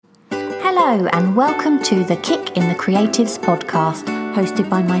Hello and welcome to the Kick in the Creatives podcast, hosted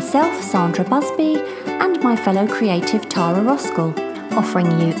by myself, Sandra Busby, and my fellow creative Tara Roskell,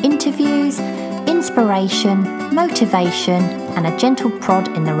 offering you interviews, inspiration, motivation, and a gentle prod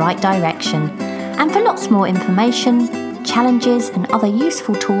in the right direction. And for lots more information, challenges, and other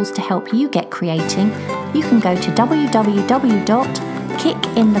useful tools to help you get creating, you can go to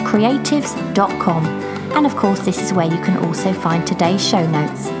www.kickinthecreatives.com. And of course, this is where you can also find today's show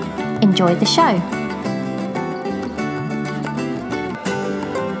notes. Enjoy the show.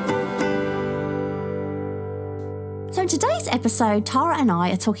 So in today's episode, Tara and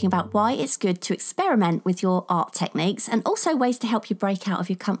I are talking about why it's good to experiment with your art techniques and also ways to help you break out of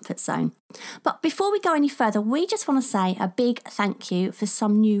your comfort zone. But before we go any further, we just want to say a big thank you for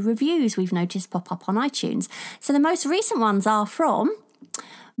some new reviews we've noticed pop up on iTunes. So the most recent ones are from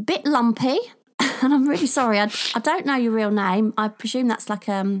Bit Lumpy, and I'm really sorry, I don't know your real name. I presume that's like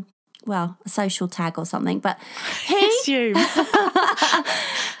a social tag or something, but he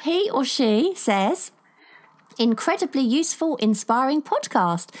or she says, incredibly useful, inspiring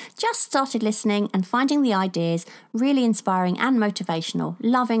podcast. Just started listening and finding the ideas really inspiring and motivational.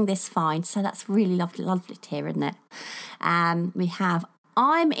 Loving this find. So that's really lovely to hear, isn't it? We have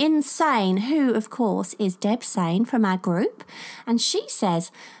I'm Insane, who of course is Deb Sane from our group, and she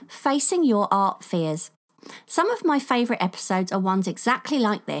says, facing your art fears. Some of my favourite episodes are ones exactly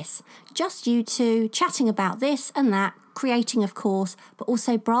like this. Just you two chatting about this and that, creating of course, but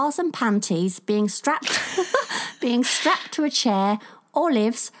also bras and panties, being strapped to a chair,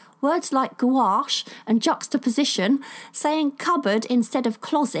 olives, words like gouache and juxtaposition, saying cupboard instead of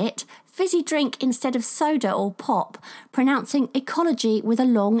closet, fizzy drink instead of soda or pop, pronouncing ecology with a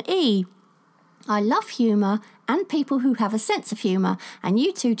long E. I love humour and people who have a sense of humour, and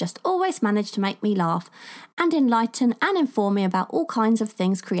you two just always manage to make me laugh and enlighten and inform me about all kinds of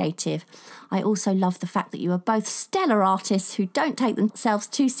things creative. I also love the fact that you are both stellar artists who don't take themselves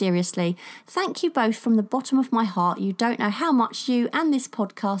too seriously. Thank you both from the bottom of my heart. You don't know how much you and this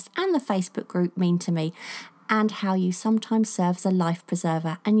podcast and the Facebook group mean to me, and how you sometimes serve as a life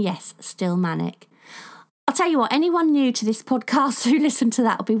preserver, and yes, still manic. I'll tell you what, anyone new to this podcast who listened to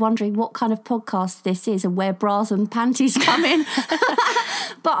that will be wondering what kind of podcast this is and where bras and panties come in.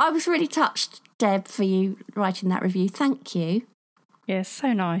 But I was really touched, Deb, for you writing that review. Thank you. Yes,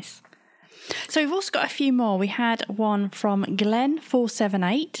 so nice. So we've also got a few more. We had one from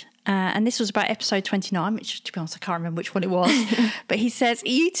Glenn478. And this was about episode 29, which, to be honest, I can't remember which one it was. But he says,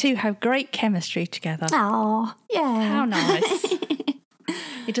 you two have great chemistry together. Oh, yeah. How nice.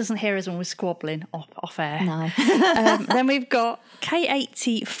 He doesn't hear us when we're squabbling off air. No. Then we've got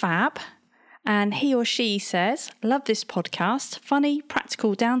K80 Fab, and he or she says, love this podcast. Funny,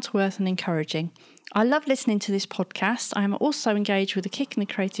 practical, down to earth and encouraging. I love listening to this podcast. I am also engaged with the Kick in the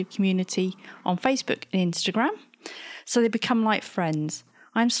Creative community on Facebook and Instagram, so they become like friends.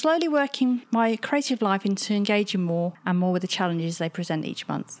 I'm slowly working my creative life into engaging more and more with the challenges they present each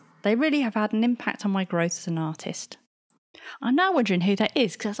month. They really have had an impact on my growth as an artist. I'm now wondering who that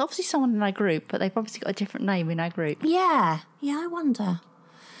is, because that's obviously someone in our group, but they've obviously got a different name in our group. Yeah, I wonder.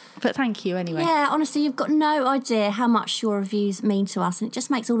 But thank you anyway. Yeah, honestly, you've got no idea how much your reviews mean to us, and it just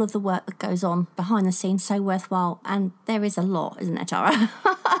makes all of the work that goes on behind the scenes so worthwhile. And there is a lot, isn't there, Tara?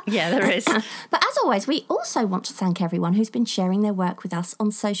 Yeah, there is. But as always, we also want to thank everyone who's been sharing their work with us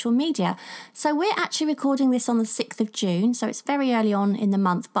on social media. So we're actually recording this on the 6th of June, so it's very early on in the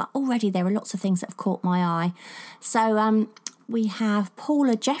month, but already there are lots of things that have caught my eye. So we have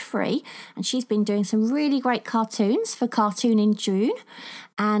Paula Jeffrey, and she's been doing some really great cartoons for Cartoon in June.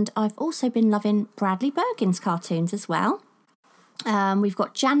 And I've also been loving Bradley Bergin's cartoons as well. We've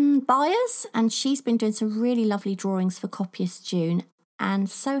got Jan Byers, and she's been doing some really lovely drawings for Copyist June. And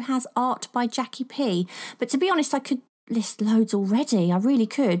so has art by Jackie P. But to be honest, I could list loads already. I really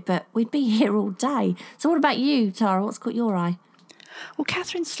could, but we'd be here all day. So what about you, Tara? What's caught your eye? Well,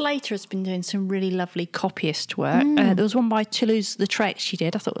 Catherine Slater has been doing some really lovely copyist work. There was one by Toulouse-Lautrec she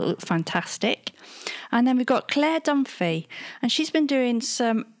did. I thought it looked fantastic. And then we've got Claire Dunphy, and she's been doing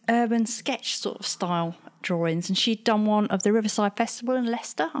some urban sketch sort of style drawings, and she'd done one of the Riverside Festival in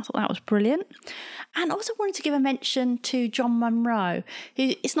Leicester. I thought that was brilliant. And I also wanted to give a mention to John Munro,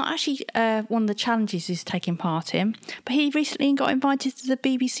 who it's not actually one of the challenges he's taking part in, but he recently got invited to the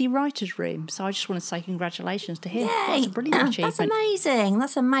BBC Writers' Room. So I just want to say congratulations to him. Yay. That's a brilliant achievement.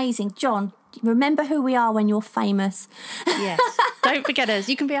 That's amazing. John, remember who we are when you're famous. Yes. Don't forget us.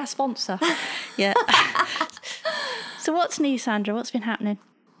 You can be our sponsor. Yeah. So what's new, Sandra? What's been happening?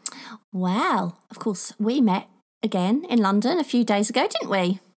 Well, of course, we met again in London a few days ago, didn't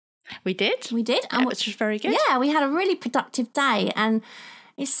we? We did. We did. And which was very good. Yeah, we had a really productive day, and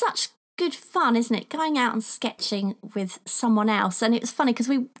it's such good fun, isn't it? Going out and sketching with someone else. And it was funny because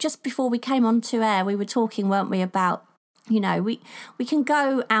we just before we came onto air, we were talking, weren't we, about, we can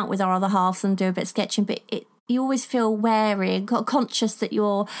go out with our other halves and do a bit of sketching, but you always feel wary and conscious that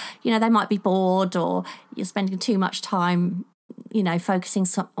they might be bored or you're spending too much time, focusing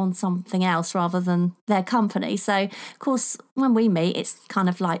on something else rather than their company. So, of course, when we meet, it's kind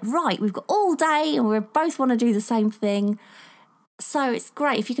of like, right, we've got all day and we both want to do the same thing. So it's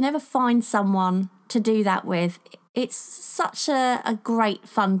great if you can ever find someone to do that with. It's such a great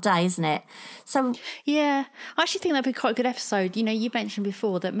fun day, isn't it? So yeah, I actually think that'd be quite a good episode. You mentioned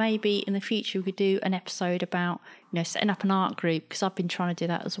before that maybe in the future we could do an episode about setting up an art group, because I've been trying to do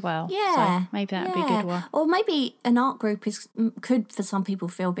that as well. Yeah, so maybe that'd be a good one. Or maybe an art group could for some people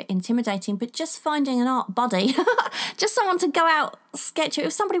feel a bit intimidating, but just finding an art buddy, just someone to go out sketch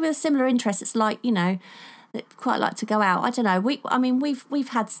with, somebody with a similar interest. It's like quite like to go out. I don't know. We've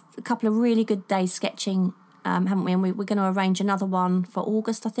had a couple of really good days sketching, haven't we? And we're going to arrange another one for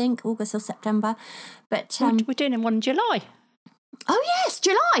August, I think, August or September. But we're doing one in July. Oh yes,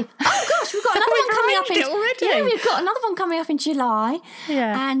 July. Oh gosh, we've got another one coming up in already. Yeah, we've got another one coming up in July.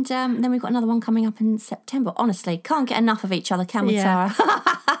 Yeah, and then we've got another one coming up in September. Honestly, can't get enough of each other, can we, Tara?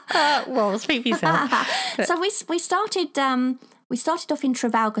 Well, speak for yourself. So we started off in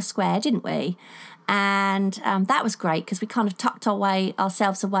Trafalgar Square, didn't we? And that was great because we kind of tucked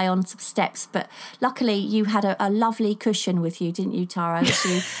ourselves away on some steps. But luckily, you had a lovely cushion with you, didn't you, Tara?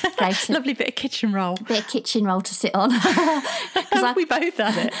 Lovely bit of kitchen roll. To sit on. We both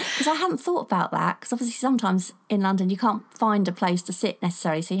had it. Because I hadn't thought about that. Because obviously sometimes in London you can't find a place to sit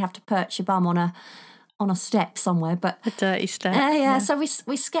necessarily, so you have to perch your bum on a step somewhere. But a dirty step. Yeah. So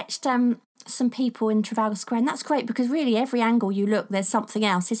we sketched some people in Trafalgar Square, and that's great because really every angle you look, there's something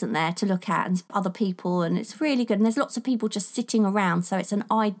else, isn't there, to look at, and other people, and it's really good. And there's lots of people just sitting around, so it's an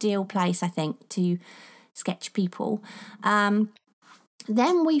ideal place, I think, to sketch people.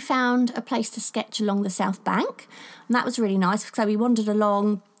 Then we found a place to sketch along the South Bank, and that was really nice. So we wandered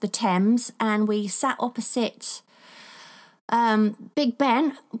along the Thames and we sat opposite Big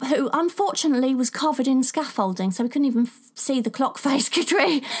Ben, who unfortunately was covered in scaffolding, so we couldn't even see the clock face, could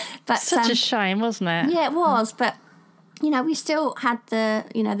we? But such a shame, wasn't it? Yeah, it was. But we still had the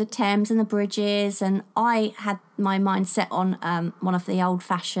Thames and the bridges, and I had my mind set on one of the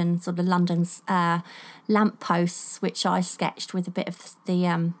old-fashioned sort of London's lampposts, which I sketched with a bit of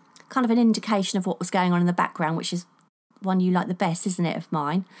the kind of an indication of what was going on in the background, which is one you like the best, isn't it, of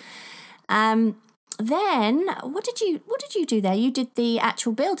mine? Then what did you do there? You did the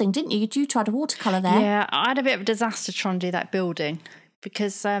actual building, didn't you? You tried to watercolour there. Yeah, I had a bit of a disaster trying to do that building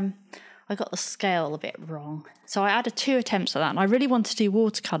because I got the scale a bit wrong. So I had 2 attempts at that, and I really wanted to do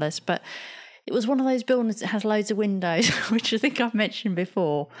watercolours, but it was one of those buildings that has loads of windows, which I think I've mentioned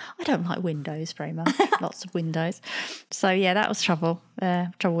before. I don't like windows very much, lots of windows. So yeah, that was trouble with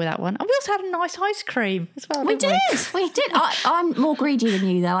that one. And we also had a nice ice cream as well. We did. I'm more greedy than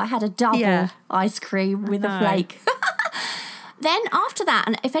you though. I had a double ice cream with a flake. Then after that,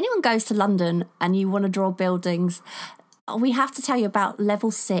 and if anyone goes to London and you want to draw buildings, we have to tell you about level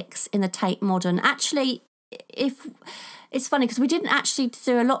 6 in the Tate Modern. Actually, it's funny because we didn't actually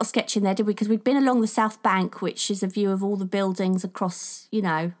do a lot of sketching there, did we? Because we'd been along the South Bank, which is a view of all the buildings across,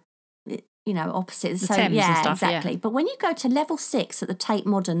 opposite. The Thames and stuff, exactly. Yeah. But when you go to level 6 at the Tate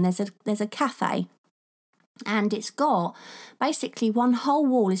Modern, there's a cafe, and it's got basically one whole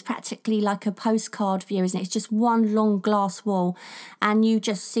wall is practically like a postcard view, isn't it? It's just one long glass wall, and you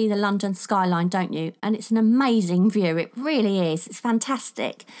just see the London skyline, don't you? And it's an amazing view. It really is. It's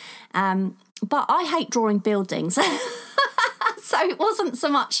fantastic. But I hate drawing buildings. So it wasn't so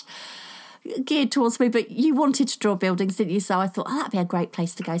much geared towards me, but you wanted to draw buildings, didn't you? So I thought, that'd be a great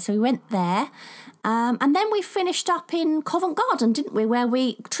place to go. So we went there. And then we finished up in Covent Garden, didn't we, where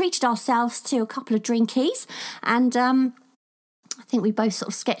we treated ourselves to a couple of drinkies. And I think we both sort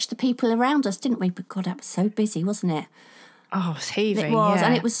of sketched the people around us, didn't we? But God, that was so busy, wasn't it? Oh, it was heaving. It was, yeah.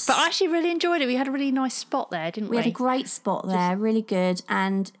 and it was. But I actually really enjoyed it. We had a really nice spot there, didn't we? We had a great spot there, really good.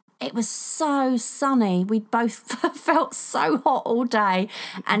 And it was so sunny. We both felt so hot all day,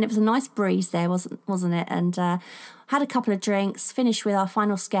 and it was a nice breeze there, wasn't it? And had a couple of drinks, finished with our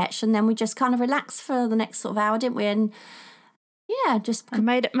final sketch, and then we just kind of relaxed for the next sort of hour, didn't we? And yeah, and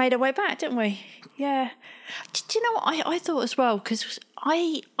made our way back, didn't we? Yeah. Do you know what I thought as well? Because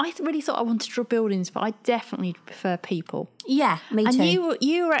I really thought I wanted to draw buildings, but I definitely prefer people. Yeah, me too. And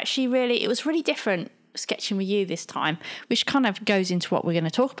you were actually really, it was really different sketching with you this time, which kind of goes into what we're going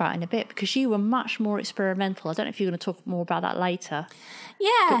to talk about in a bit, because you were much more experimental. I don't know if you're going to talk more about that later.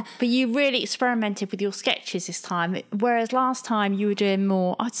 Yeah. But you really experimented with your sketches this time, whereas last time you were doing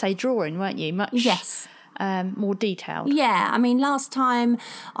more, I'd say, drawing, weren't you? Much Yes. more detailed. Yeah, I mean, last time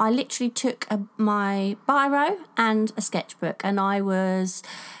I literally took my biro and a sketchbook, and I was,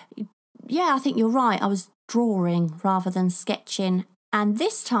 I think you're right, I was drawing rather than sketching. And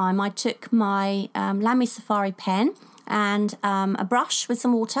this time I took my Lamy Safari pen and a brush with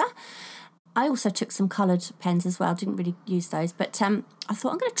some water. I also took some coloured pens as well, didn't really use those, but I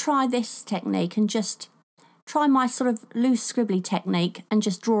thought I'm going to try this technique and just try my sort of loose scribbly technique and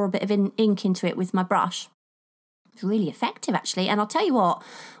just draw a bit of ink into it with my brush. It's really effective, actually. And I'll tell you what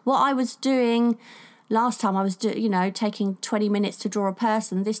I was doing last time, I was taking 20 minutes to draw a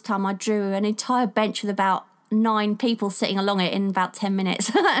person. This time I drew an entire bench with about 9 people sitting along it in about 10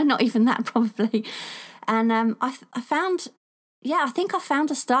 minutes. Not even that, probably. And I think I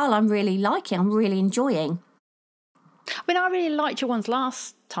found a style I'm really liking, I'm really enjoying. I mean, I really liked your ones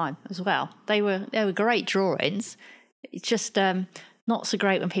last time as well. They were great drawings. It's just not so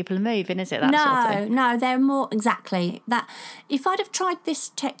great when people are moving, is it? Sort of thing. No, they're more exactly that. If I'd have tried this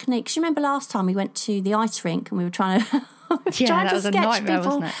technique, 'cause you remember last time we went to the ice rink and we were trying to that was a nightmare,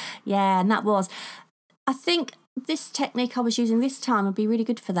 wasn't it? Yeah, and that was. I think this technique I was using this time would be really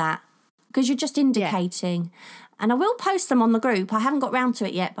good for that, because you're just indicating. Yeah. And I will post them on the group. I haven't got round to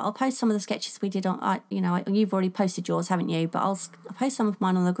it yet, but I'll post some of the sketches we did on. You've already posted yours, haven't you? But I'll post some of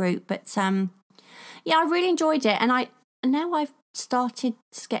mine on the group. But I really enjoyed it, and now I've started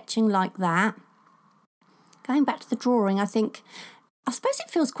sketching like that. Going back to the drawing, I suppose it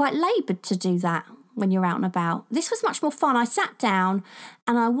feels quite laboured to do that when you're out and about. This was much more fun. I sat down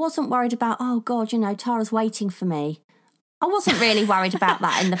and I wasn't worried about, oh God, Tara's waiting for me. I wasn't really worried about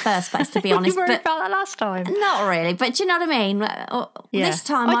that in the first place, to be honest. You were worried about that last time? Not really, but do you know what I mean? This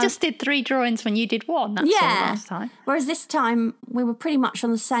time I just did 3 drawings when you did 1. That's all last time. Whereas this time we were pretty much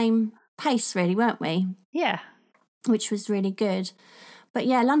on the same pace, really, weren't we? Yeah. Which was really good. But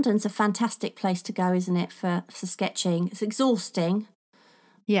yeah, London's a fantastic place to go, isn't it, for sketching? It's exhausting.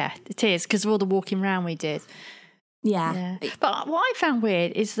 Yeah, it is, because of all the walking around we did. Yeah. But what I found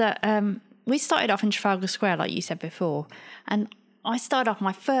weird is that we started off in Trafalgar Square, like you said before, and I started off,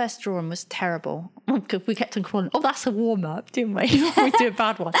 my first drawing was terrible. We kept on calling, that's a warm-up, didn't we? We do a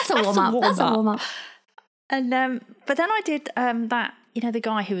bad one. That's a warm-up. And but then I did that, the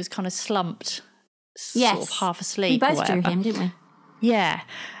guy who was kind of slumped, sort of half asleep. We both drew him, didn't we? Yeah.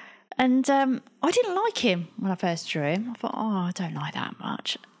 And I didn't like him when I first drew him. I thought, I don't like that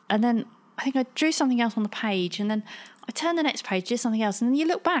much. And then I think I drew something else on the page, and then I turned the next page, did something else, and then you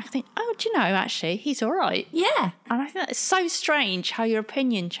look back and think, do you know, actually, he's all right. Yeah. And I think it's so strange how your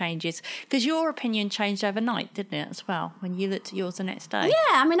opinion changes, because your opinion changed overnight, didn't it, as well, when you looked at yours the next day?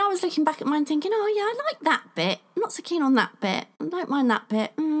 Yeah, I mean, I was looking back at mine thinking, I like that bit. I'm not so keen on that bit. I don't mind that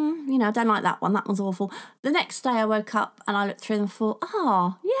bit. I don't like that one. That one's awful. The next day I woke up and I looked through them and thought,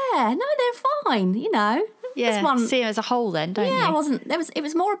 they're fine, Yeah, see it as a whole then, don't you? Yeah, it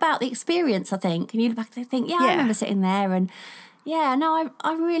was more about the experience, I think. And you look back and think, I remember sitting there, and I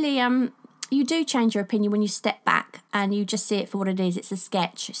really, you do change your opinion when you step back and you just see it for what it is. It's a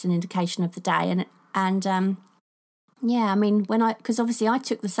sketch. It's an indication of the day. And because obviously I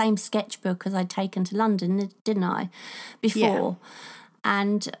took the same sketchbook as I'd taken to London, didn't I, before? Yeah.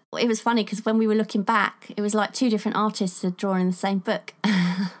 And it was funny because when we were looking back, it was like 2 different artists had drawn in the same book.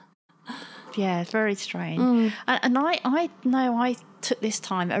 Yeah, very strange. And I know I took this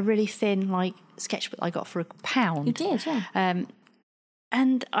time a really thin sketchbook I got for £1. You did, yeah.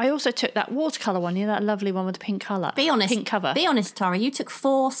 And I also took that watercolour one, that lovely one with the pink colour. Pink cover. Be honest, Tara, you took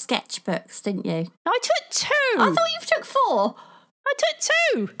 4 sketchbooks, didn't you? No, I took 2. I thought you took 4. I took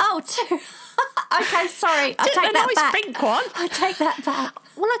 2. Oh, 2. Okay, sorry. I took take the that nice back. pink one. I take that back.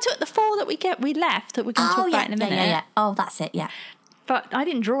 Well, I took the 4 that we left that we're going to talk about in a minute. Yeah. Oh, that's it, yeah. But I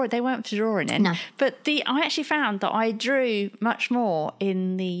didn't draw it. They weren't for drawing in. No. But I actually found that I drew much more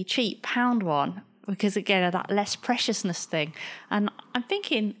in the cheap £1 one because, again, of that less preciousness thing. And I'm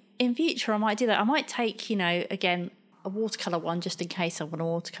thinking in future I might do that. I might take, again, a watercolour one just in case I want a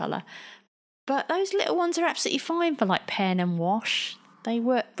watercolour. But those little ones are absolutely fine for pen and wash. They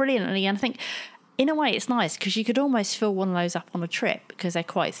work brilliantly. And I think in a way it's nice because you could almost fill one of those up on a trip because they're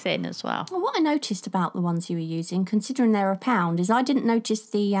quite thin as well. Well, what I noticed about the ones you were using, considering they're £1, is I didn't notice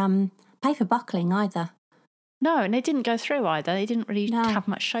the paper buckling either. No, and they didn't go through either. They didn't really have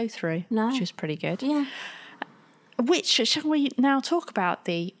much show through, which was pretty good. Yeah. Shall we now talk about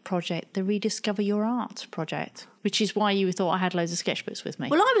the project, the Rediscover Your Art project? which is why you thought I had loads of sketchbooks with me.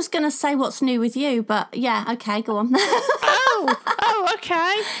 Well, I was going to say what's new with you, but yeah, okay, go on.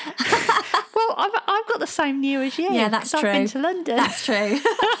 Okay. Well, I've got the same new as you. Yeah, that's true. I've been to London. That's true.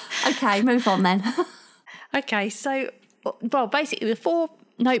 Okay, move on then. Okay, so, well, basically the 4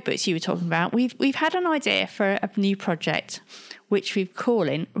 notebooks you were talking about, we've had an idea for a new project, which we're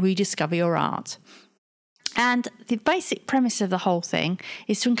calling Rediscover Your Art. And the basic premise of the whole thing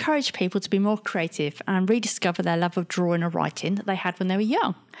is to encourage people to be more creative and rediscover their love of drawing or writing that they had when they were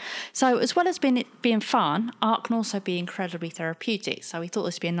young. So as well as being fun, art can also be incredibly therapeutic. So we thought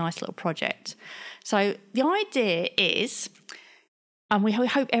this would be a nice little project. So the idea is, and we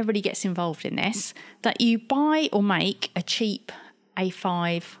hope everybody gets involved in this, that you buy or make a cheap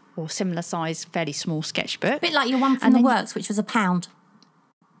A5 or similar size, fairly small sketchbook. A bit like your one from the works, which was £1.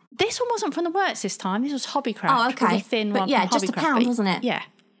 This one wasn't from the works this time. This was Hobbycraft. Oh, okay. Really thin but one yeah, from just Hobbycraft. £1, wasn't it?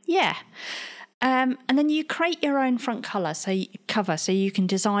 Yeah. And then you create your own front cover, so you can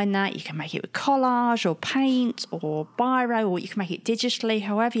design that. You can make it with collage or paint or biro, or you can make it digitally,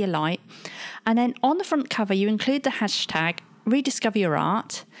 however you like. And then on the front cover, you include the hashtag Rediscover Your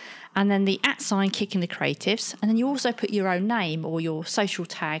Art, and then the @ Kicking the Creatives, and then you also put your own name or your social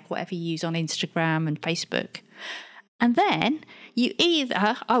tag, whatever you use on Instagram and Facebook. And then you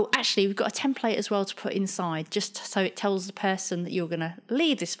either, we've got a template as well to put inside, just so it tells the person that you're going to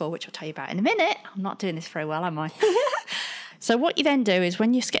leave this for, which I'll tell you about in a minute. I'm not doing this very well, am I? So what you then do is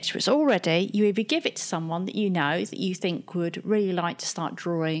when your sketchbook's all ready, you either give it to someone that you know that you think would really like to start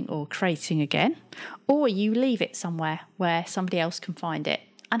drawing or creating again, or you leave it somewhere where somebody else can find it.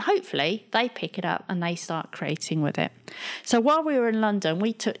 And hopefully they pick it up and they start creating with it. So while we were in London,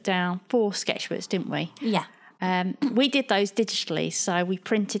 we took down 4 sketchbooks, didn't we? Yeah. We did those digitally, so we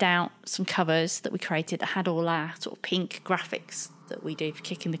printed out some covers that we created that had all our sort of pink graphics that we do for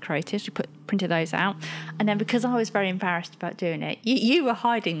Kicking the Creatives. We printed those out, and then because I was very embarrassed about doing it, you were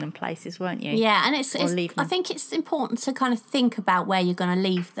hiding them places, weren't you? Yeah, and I think it's important to kind of think about where you're going to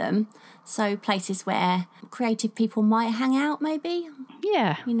leave them. So places where creative people might hang out, maybe.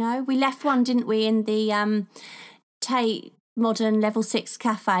 Yeah. You know, we left one, didn't we, in the Tate Modern Level 6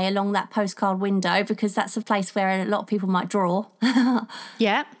 cafe along that postcard window, because that's a place where a lot of people might draw.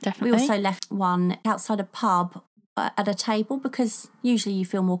 Yeah, definitely. We also left one outside a pub at a table, because usually you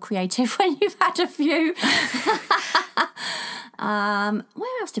feel more creative when you've had a few.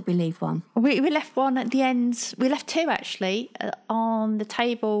 Where else did we leave one? We left one at the end. We left 2 actually on the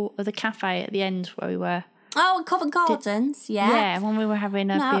table of the cafe at the end where we were. Oh, at Covent Gardens, yeah. Yeah, when we were having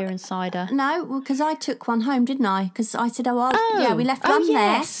a beer and cider. No, because I took one home, didn't I? Because I said, we left one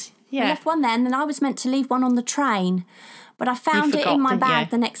there. Yeah. We left one there, and then I was meant to leave one on the train. But I found it in my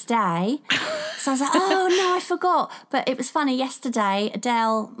bag the next day. So I was like, oh, no, I forgot. But it was funny. Yesterday,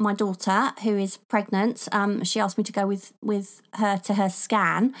 Adele, my daughter, who is pregnant, she asked me to go with her to her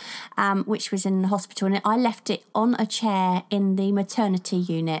scan, which was in the hospital. And I left it on a chair in the maternity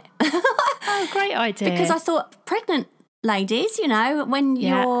unit. Oh, great idea. Because I thought, pregnant ladies, you know, when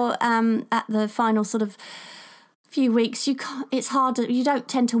you're at the final sort of few weeks, it's harder. You don't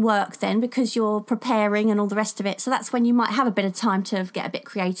tend to work then because you're preparing and all the rest of it. So that's when you might have a bit of time to get a bit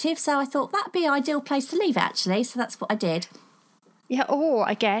creative. So I thought that'd be an ideal place to leave it, actually. So that's what I did. Yeah, or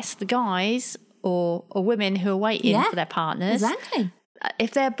I guess the guys or women who are waiting for their partners. Exactly.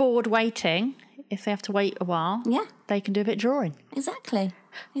 If they're bored waiting, if they have to wait a while, they can do a bit of drawing. Exactly.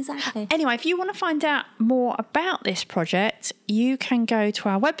 Anyway, if you want to find out more about this project, you can go to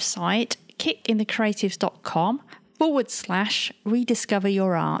our website, kickinthecreatives.com/rediscover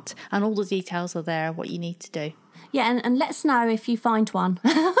your art, and all the details are there, what you need to do. Yeah, and let us know if you find one.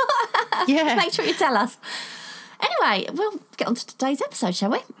 Yeah. Make sure you tell us. Anyway, we'll get on to today's episode,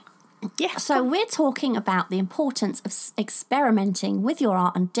 shall we? Yeah. So we're talking about the importance of experimenting with your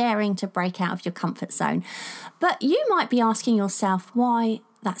art and daring to break out of your comfort zone. But you might be asking yourself why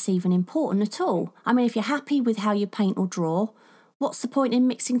that's even important at all. I mean, if you're happy with how you paint or draw, what's the point in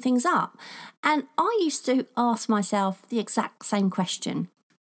mixing things up? And I used to ask myself the exact same question.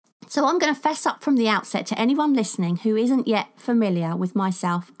 So I'm going to fess up from the outset to anyone listening who isn't yet familiar with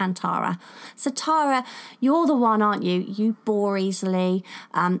myself and Tara. So Tara, you're the one, aren't you? You bore easily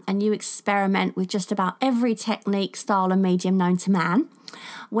and you experiment with just about every technique, style and medium known to man.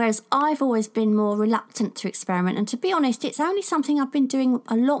 Whereas I've always been more reluctant to experiment. And to be honest, it's only something I've been doing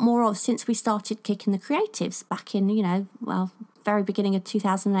a lot more of since we started Kicking the Creatives back in, very beginning of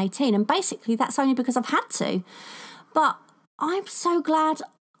 2018. And basically that's only because I've had to. But I'm so glad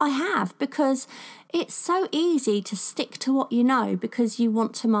I have, because it's so easy to stick to what you know because you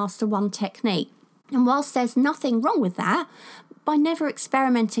want to master one technique. And whilst there's nothing wrong with that, by never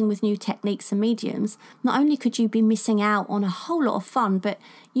experimenting with new techniques and mediums, not only could you be missing out on a whole lot of fun, but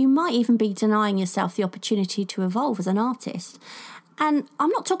you might even be denying yourself the opportunity to evolve as an artist. And I'm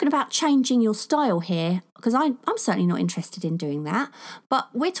not talking about changing your style here, because I'm certainly not interested in doing that, but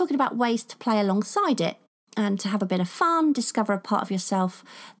we're talking about ways to play alongside it and to have a bit of fun, discover a part of yourself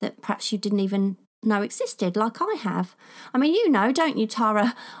that perhaps you didn't even know existed, like I have. I mean, you know, don't you,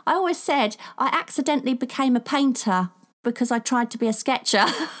 Tara? I always said I accidentally became a painter because I tried to be a sketcher.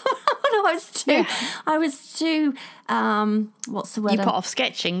 I was too, what's the word? You put off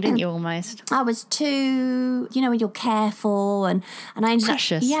sketching, didn't you, almost? I was too, you know, when you're careful and I ended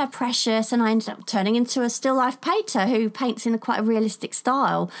precious. Precious. And I ended up turning into a still life painter who paints in quite a realistic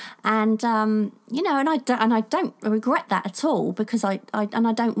style. And, you know, and I don't regret that at all, because I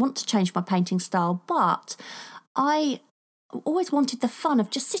don't want to change my painting style, but I always wanted the fun of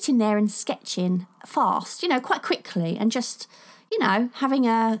just sitting there and sketching fast, you know, quite quickly, and just, you know, having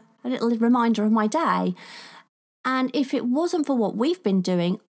a little reminder of my day. And if it wasn't for what we've been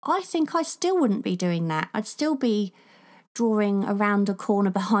doing, I think I still wouldn't be doing that. I'd still be drawing around a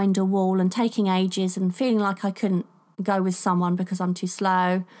corner behind a wall and taking ages and feeling like I couldn't go with someone because I'm too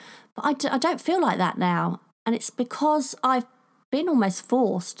slow. But I don't feel like that now. And it's because I've been almost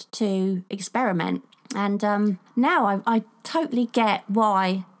forced to experiment. And now I totally get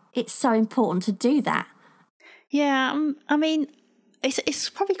why it's so important to do that. Yeah, I mean, it's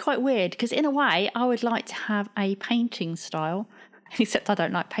probably quite weird, because in a way I would like to have a painting style, except I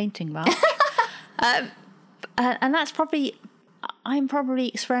don't like painting much. And that's probably, I'm probably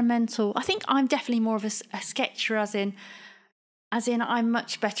experimental. I think I'm definitely more of a sketcher, as in I'm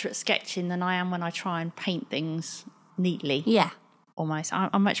much better at sketching than I am when I try and paint things neatly. Yeah. Almost.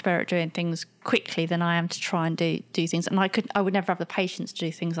 I'm much better at doing things quickly than I am to try and do things. And I would never have the patience to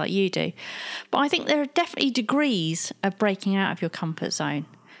do things like you do. But I think there are definitely degrees of breaking out of your comfort zone.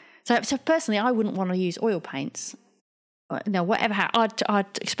 So personally, I wouldn't want to use oil paints. No, whatever.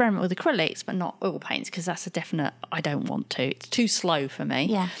 I'd experiment with acrylics, but not oil paints, because that's a definite, I don't want to. It's too slow for me.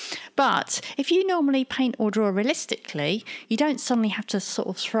 Yeah. But if you normally paint or draw realistically, you don't suddenly have to sort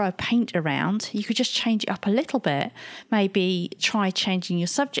of throw a paint around. You could just change it up a little bit. Maybe try changing your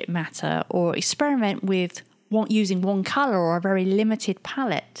subject matter, or experiment with using one colour or a very limited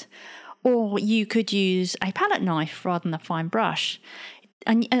palette. Or you could use a palette knife rather than a fine brush.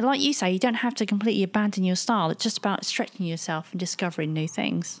 And like you say, you don't have to completely abandon your style. It's just about stretching yourself and discovering new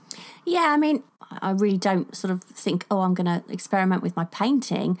things. Yeah, I mean, I really don't sort of think, oh, I'm going to experiment with my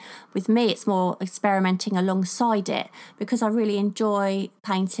painting. With me, it's more experimenting alongside it, because I really enjoy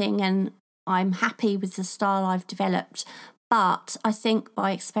painting and I'm happy with the style I've developed. But I think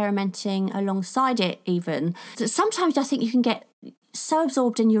by experimenting alongside it even, sometimes I think you can get so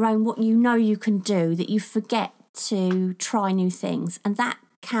absorbed in your own, what you know you can do, that you forget to try new things, and that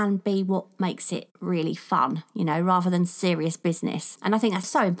can be what makes it really fun, you know, rather than serious business. And I think that's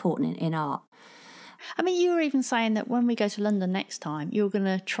so important in art. I mean, you were even saying that when we go to London next time, you're going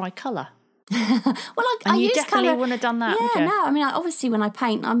to try colour. Well, I you use definitely colour. wouldn't have done that. Yeah, no. I mean, obviously, when I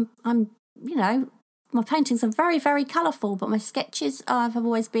paint, I'm, you know, my paintings are very, very colourful, but my sketches, I've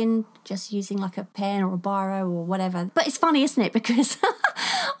always been just using like a pen or a biro or whatever. But it's funny, isn't it? Because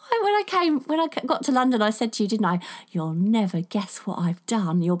when I got to London, I said to you, didn't I? You'll never guess what I've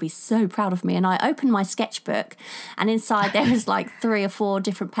done. You'll be so proud of me. And I opened my sketchbook, and inside there was like 3 or 4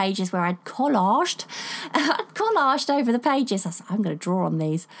 different pages where I'd collaged over the pages. I was like, I'm going to draw on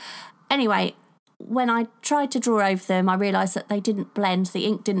these. Anyway, when I tried to draw over them, I realised that they didn't blend. The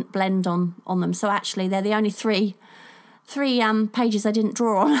ink didn't blend on them. So actually, they're the only three pages I didn't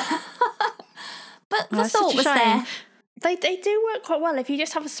draw on. But the thought was there. They do work quite well if you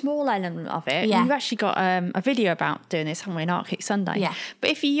just have a small element of it. Yeah. You've actually got a video about doing this, haven't we, in Art Kick Sunday? Yeah.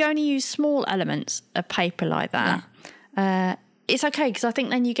 But if you only use small elements of paper like that, it's okay, because I think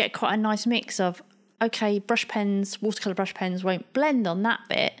then you get quite a nice mix of, okay, watercolour brush pens won't blend on that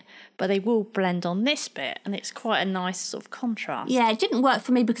bit, but they will blend on this bit, and it's quite a nice sort of contrast. Yeah, it didn't work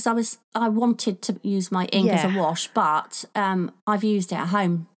for me because I wanted to use my ink as a wash, but I've used it at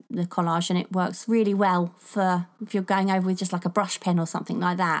home, the collage, and it works really well for if you're going over with just like a brush pen or something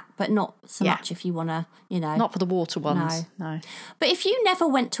like that, but not so much if you want to, you know. Not for the water ones, no. But if you never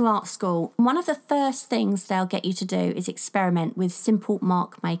went to art school, one of the first things they'll get you to do is experiment with simple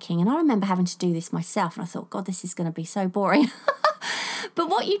mark making. And I remember having to do this myself, and I thought, God, this is going to be so boring. But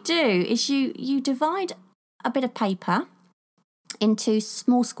what you do is you divide a bit of paper into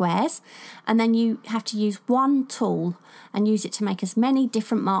small squares, and then you have to use one tool and use it to make as many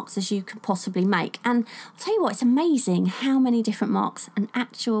different marks as you could possibly make. And I'll tell you what, it's amazing how many different marks and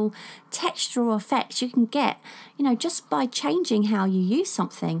actual textural effects you can get, just by changing how you use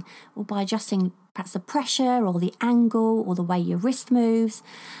something, or by adjusting perhaps the pressure or the angle or the way your wrist moves.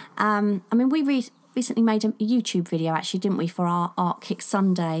 We recently made a YouTube video, actually, didn't we, for our Art Kick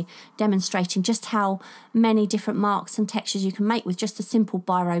Sunday, demonstrating just how many different marks and textures you can make with just a simple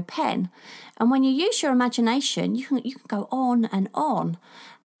biro pen. And when you use your imagination, you can go on and on.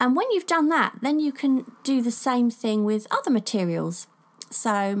 And when you've done that, then you can do the same thing with other materials.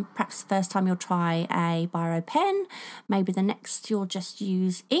 So perhaps the first time you'll try a biro pen, maybe the next you'll just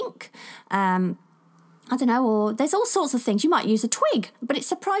use ink. I don't know, or there's all sorts of things. You might use a twig, but it's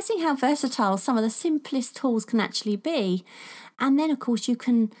surprising how versatile some of the simplest tools can actually be. And then, of course, you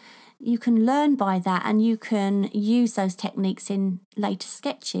can learn by that, and you can use those techniques in later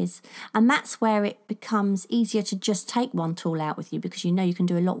sketches. And that's where it becomes easier to just take one tool out with you, because you can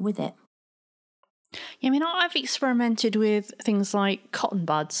do a lot with it. Yeah, I've experimented with things like cotton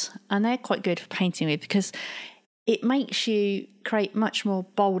buds, and they're quite good for painting with, because it makes you create much more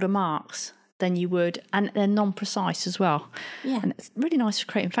bolder marks than you would, and they're non-precise as well. Yeah. And it's really nice for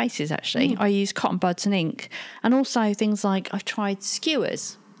creating faces, actually. I use cotton buds and ink, and also things like I've tried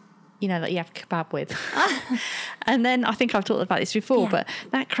skewers, that you have kebab with. And then I think I've talked about this before, but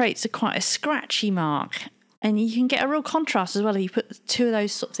that creates quite a scratchy mark, and you can get a real contrast as well if you put two of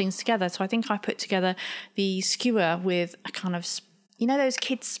those sort of things together. So I think I put together the skewer with a kind of, those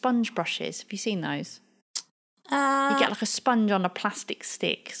kids' sponge brushes. Have you seen those? You get like a sponge on a plastic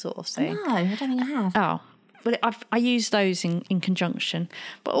stick sort of thing. No, I don't think I have. Oh, well, I use those in conjunction.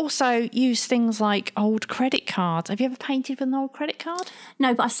 But also use things like old credit cards. Have you ever painted with an old credit card?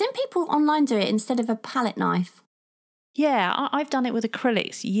 No, but I've seen people online do it instead of a palette knife. Yeah, I've done it with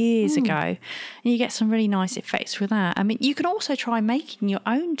acrylics years ago, and you get some really nice effects with that. You can also try making your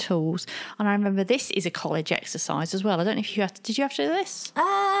own tools. And I remember this is a college exercise as well. I don't know if did you have to do this?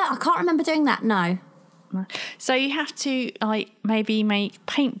 I can't remember doing that, no. So you have to maybe make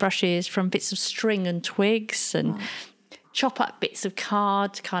paintbrushes from bits of string and twigs, and chop up bits of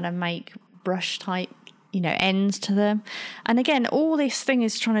card to kind of make brush type, ends to them. And again, all this thing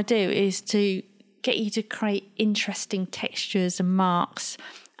is trying to do is to get you to create interesting textures and marks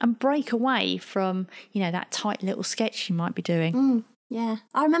and break away from, that tight little sketch you might be doing. Yeah,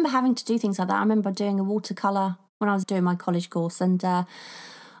 I remember having to do things like that. I remember doing a watercolour when I was doing my college course, and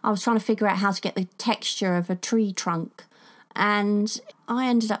I was trying to figure out how to get the texture of a tree trunk, and I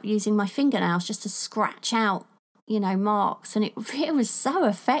ended up using my fingernails just to scratch out, marks, and it was so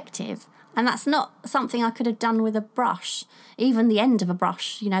effective. And that's not something I could have done with a brush, even the end of a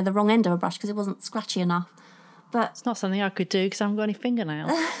brush, the wrong end of a brush, because it wasn't scratchy enough. But it's not something I could do because I haven't got any fingernails.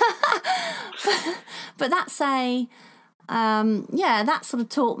 but that's that sort of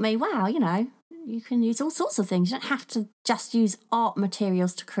taught me, wow, you can use all sorts of things. You don't have to just use art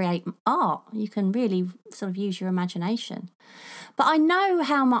materials to create art. You can really sort of use your imagination. But I know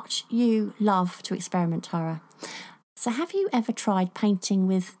how much you love to experiment, Tara. So have you ever tried painting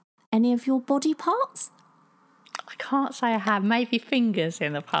with any of your body parts? I can't say I have. Maybe fingers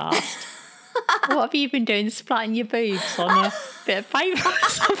in the past. What have you been doing? Splatting your boobs on a bit of paper or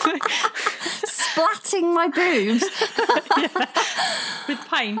something? Splatting my boobs? Yeah. With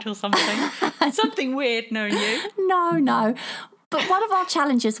paint or something. Something weird, knowing you. No. But one of our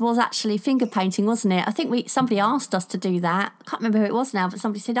challenges was actually finger painting, wasn't it? I think somebody asked us to do that. I can't remember who it was now, but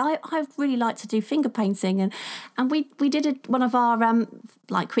somebody said, I really like to do finger painting. And we did one of our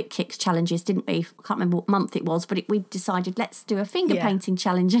quick kicks challenges, didn't we? I can't remember what month it was, but we decided let's do a finger painting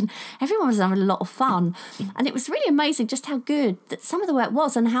challenge, and everyone was having a lot of fun. And it was really amazing just how good that some of the work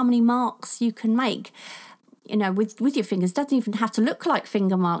was, and how many marks you can make, with your fingers. It doesn't even have to look like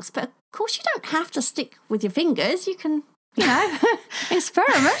finger marks, but of course you don't have to stick with your fingers. You can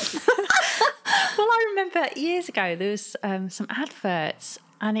experiment. Well, I remember years ago there was some adverts,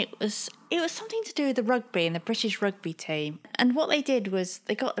 and it was something to do with the rugby and the British rugby team. And what they did was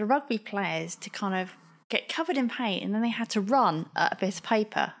they got the rugby players to kind of get covered in paint, and then they had to run at a bit of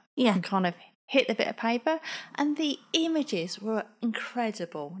paper and kind of hit the bit of paper. And the images were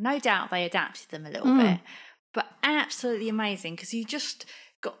incredible. No doubt they adapted them a little bit, but absolutely amazing, because you just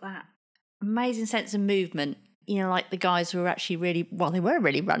got that amazing sense of movement. Like the guys who were actually they were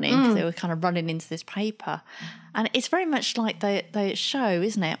really running, because they were kind of running into this paper. And it's very much like the show,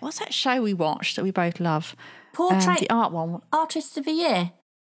 isn't it? What's that show we watched that we both love? Portrait the art one. Artist of the Year?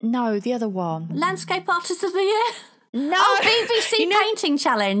 No, the other one. Landscape Artist of the Year? No. Oh, BBC Painting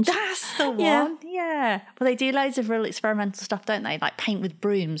Challenge. That's the one. Yeah. Well, they do loads of real experimental stuff, don't they? Like paint with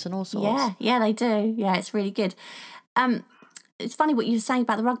brooms and all sorts. Yeah, they do. Yeah, it's really good. It's funny what you were saying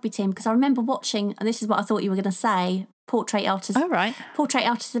about the rugby team, because I remember watching, and this is what I thought you were going to say, Portrait Artist. Oh, right. Portrait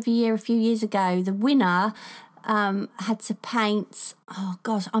Artist of the Year a few years ago. The winner had to paint, oh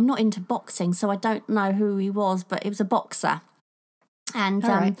gosh, I'm not into boxing, so I don't know who he was, but it was a boxer. And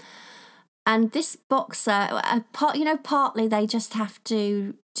right. And this boxer, partly they just have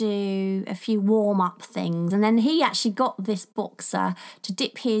to do a few warm-up things. And then he actually got this boxer to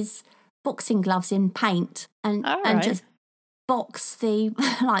dip his boxing gloves in paint and just box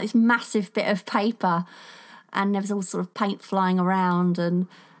like this massive bit of paper. And there was all sort of paint flying around. And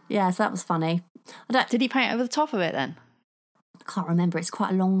yeah, so that was funny. Did he paint over the top of it then? I can't remember. It's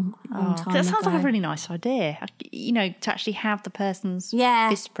quite a long time ago. That sounds like a really nice idea. To actually have the person's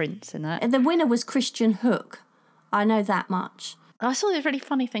fist prints in it. The winner was Christian Hook. I know that much. I saw this really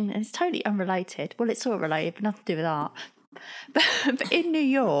funny thing, and it's totally unrelated. Well, it's sort of related, but nothing to do with art. But in New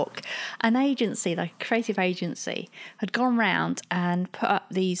York, an agency, like a creative agency, had gone round and put up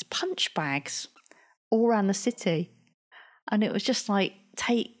these punch bags all around the city. And it was just like,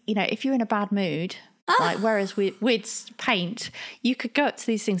 if you're in a bad mood... Like, whereas with paint, you could go up to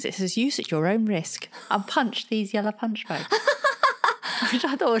these things that says use at your own risk and punch these yellow punch bags, which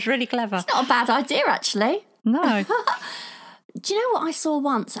I thought was really clever. It's not a bad idea, actually. No. Do you know what I saw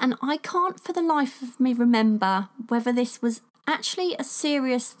once? And I can't for the life of me remember whether this was actually a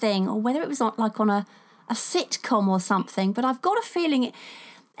serious thing or whether it was on a sitcom or something, but I've got a feeling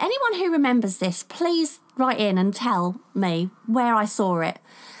anyone who remembers this, please write in and tell me where I saw it.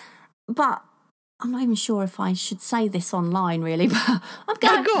 But I'm not even sure if I should say this online, really, but I'm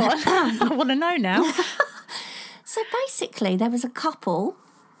going to... go on. I want to know now. So basically, there was a couple,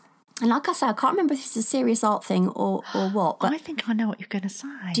 and like I say, I can't remember if it's a serious art thing or what. But I think I know what you're going to say.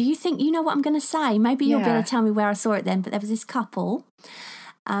 Do you think you know what I'm going to say? Maybe you'll be able to tell me where I saw it then, but there was this couple,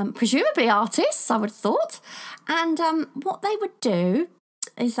 presumably artists, I would have thought, and what they would do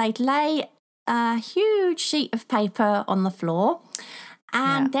is they'd lay a huge sheet of paper on the floor.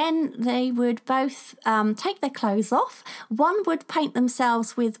 And then they would both take their clothes off. One would paint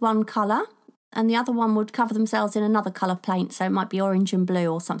themselves with one colour and the other one would cover themselves in another colour paint, so it might be orange and blue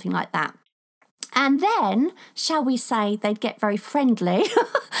or something like that. And then, shall we say, they'd get very friendly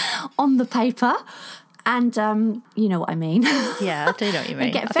on the paper. And you know what I mean. Yeah, I do know what you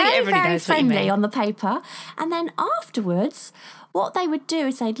mean. They'd get very, very friendly on the paper. And then afterwards, what they would do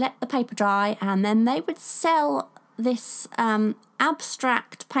is they'd let the paper dry and then they would sell this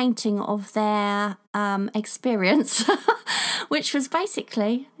abstract painting of their experience, which was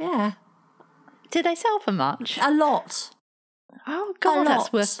basically, Did they sell for much? A lot. Oh, God,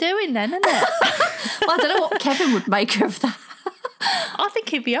 that's worth doing then, isn't it? Well, I don't know what Kevin would make of that. I think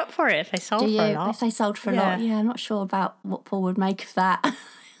he'd be up for it if they sold for a lot. If they sold for a lot, I'm not sure about what Paul would make of that.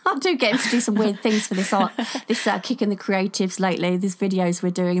 I do get him to do some weird things for this art, this Kicking the Creatives lately, these videos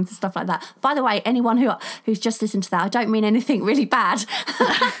we're doing and stuff like that. By the way, anyone who's just listened to that, I don't mean anything really bad.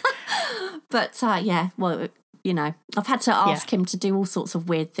 But well, you know, I've had to ask him to do all sorts of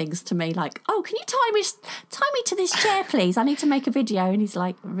weird things to me, like, oh, can you tie me to this chair, please? I need to make a video. And he's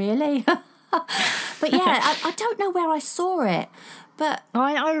like, really? But I don't know where I saw it. But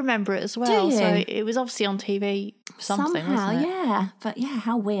I remember it as well. Do you? So it was obviously on TV something, somehow, wasn't it? yeah. But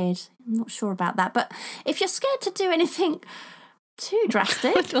how weird. I'm not sure about that. But if you're scared to do anything too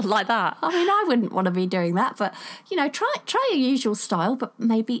drastic, like that, I mean, I wouldn't want to be doing that. But you know, try your usual style, but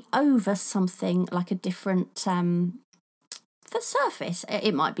maybe over something like a different the surface.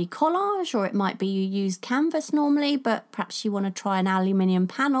 It might be collage, or it might be you use canvas normally, but perhaps you want to try an aluminium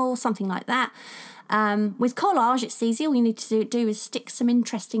panel, something like that. With collage, it's easy. All you need to do is stick some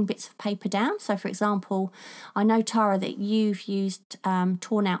interesting bits of paper down. So, for example, I know, Tara, that you've used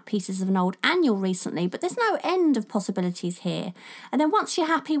torn out pieces of an old annual recently, but there's no end of possibilities here. And then once you're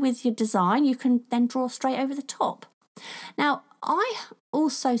happy with your design, you can then draw straight over the top. Now, I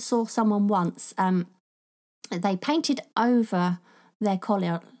also saw someone once, they painted over their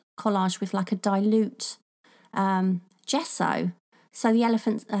collage with like a dilute gesso. So the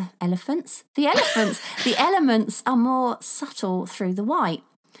the elements are more subtle through the white,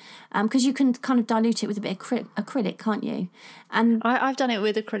 because you can kind of dilute it with a bit of acrylic, can't you? And I've done it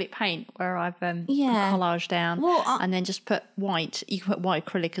with acrylic paint, where I've put collage down and then just put white. You can put white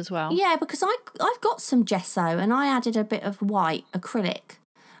acrylic as well. Yeah, because I've got some gesso and I added a bit of white acrylic,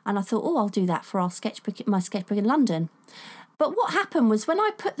 and I thought, I'll do that for my sketchbook in London. But what happened was when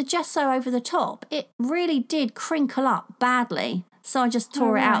I put the gesso over the top, it really did crinkle up badly. So I just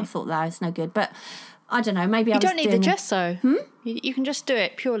tore it out and thought, no, it's no good. But I don't know, maybe You don't need the gesso. Hmm? You can just do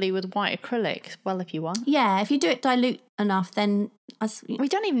it purely with white acrylic as well if you want. Yeah, if you do it dilute enough, then... We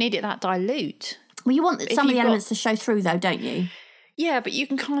don't even need it that dilute. Well, you want some of the elements to show through, though, don't you? Yeah, but you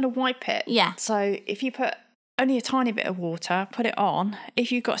can kind of wipe it. Yeah. So if you put only a tiny bit of water, put it on.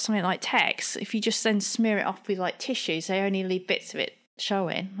 If you've got something like text, if you just then smear it off with like tissues, they only leave bits of it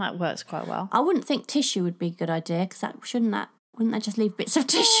showing. That works quite well. I wouldn't think tissue would be a good idea, because wouldn't that just leave bits of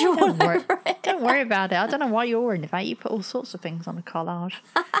tissue all Don't worry, over it? don't worry about it. I don't know why you're worried about it. You put all sorts of things on a collage.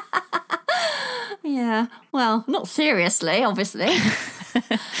 Yeah, well, not seriously, obviously.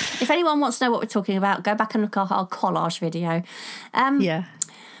 If anyone wants to know what we're talking about, go back and look at our collage video. Yeah.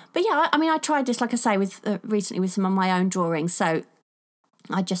 But yeah, I mean, I tried this, like I say, with recently with some of my own drawings. So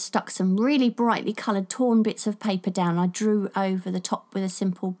I just stuck some really brightly coloured torn bits of paper down. I drew over the top with a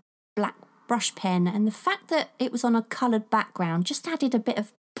simple black brush pen. And the fact that it was on a coloured background just added a bit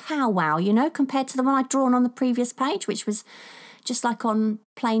of powwow, compared to the one I'd drawn on the previous page, which was just like on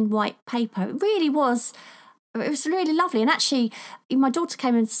plain white paper. It really was. It was really lovely. And actually, my daughter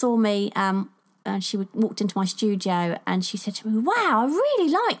came and saw me, and she walked into my studio and she said to me, wow, I really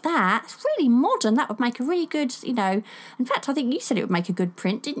like that. It's really modern. That would make a really good, In fact, I think you said it would make a good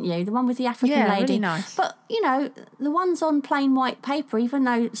print, didn't you? The one with the African lady. Yeah, really nice. But, the ones on plain white paper, even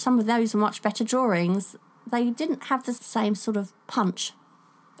though some of those are much better drawings, they didn't have the same sort of punch,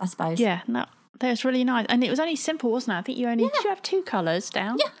 I suppose. Yeah, no. That was really nice. And it was only simple, wasn't it? I think you only... Yeah. Did you have 2 colours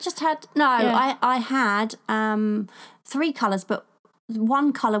down? Yeah, just had... No, yeah. I had 3 colours, but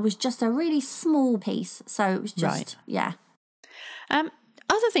one colour was just a really small piece. So it was just... Right. Yeah.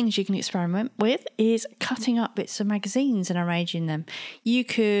 Other things you can experiment with is cutting up bits of magazines and arranging them. You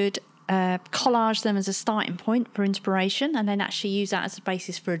could collage them as a starting point for inspiration and then actually use that as a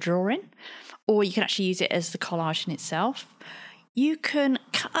basis for a drawing. Or you can actually use it as the collage in itself. You can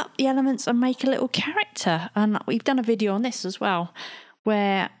cut up the elements and make a little character. And we've done a video on this as well,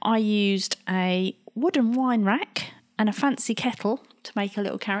 where I used a wooden wine rack and a fancy kettle to make a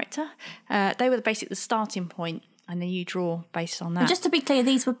little character. They were basically the starting point, and then you draw based on that. And just to be clear,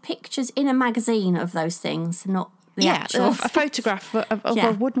 these were pictures in a magazine of those things, not the actual... a photograph of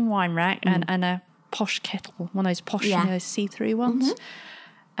a wooden wine rack and a posh kettle, one of those posh, see-through ones.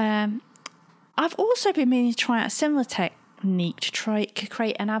 Mm-hmm. I've also been meaning to try out a similar technique to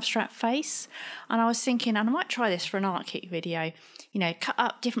create an abstract face, and I was thinking, and I might try this for an art kit video, cut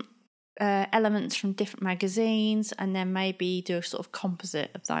up different elements from different magazines and then maybe do a sort of composite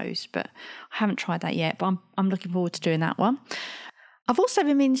of those, but I haven't tried that yet, but I'm looking forward to doing that one. I've also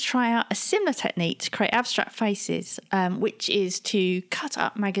been meaning to try out a similar technique to create abstract faces, which is to cut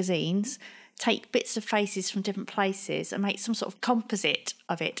up magazines, take bits of faces from different places and make some sort of composite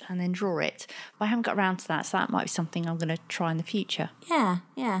of it and then draw it. But I haven't got around to that, so that might be something I'm going to try in the future. Yeah.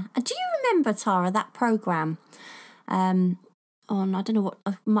 And do you remember, Tara, that programme on, I don't know what,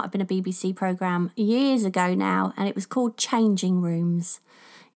 it might have been a BBC programme years ago now, and it was called Changing Rooms.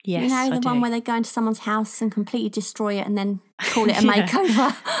 Yes, the one where they go into someone's house and completely destroy it and then call it a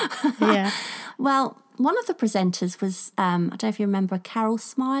makeover. Yeah. Well, one of the presenters was, I don't know if you remember, Carol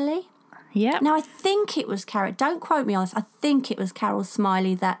Smiley. Yeah. Now, I think it was Carol. Don't quote me on this. I think it was Carol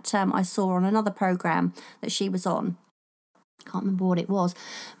Smiley that I saw on another programme that she was on. Can't remember what it was.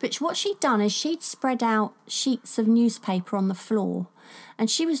 But what she'd done is she'd spread out sheets of newspaper on the floor and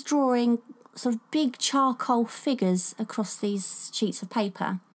she was drawing sort of big charcoal figures across these sheets of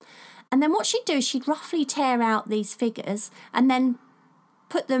paper. And then what she'd do is she'd roughly tear out these figures and then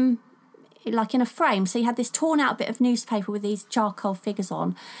put them like in a frame. So you had this torn out bit of newspaper with these charcoal figures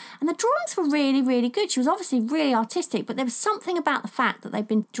on. And the drawings were really, really good. She was obviously really artistic, but there was something about the fact that they'd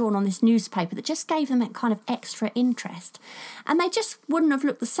been drawn on this newspaper that just gave them that kind of extra interest. And they just wouldn't have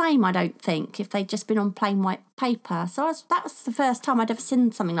looked the same, I don't think, if they'd just been on plain white paper. So that was the first time I'd ever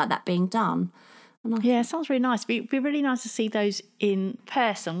seen something like that being done. Yeah, it sounds really nice. It'd be really nice to see those in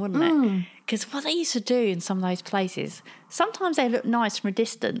person, wouldn't it? Because what they used to do in some of those places, sometimes they looked nice from a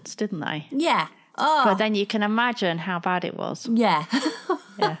distance, didn't they? Yeah. Oh. But then you can imagine how bad it was. Yeah.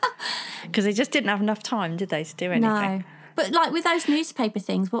 Yeah. Because they just didn't have enough time, did they, to do anything? No. But like with those newspaper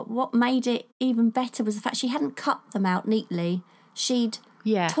things, what made it even better was the fact she hadn't cut them out neatly. She'd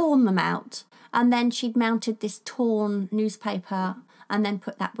torn them out and then she'd mounted this torn newspaper and then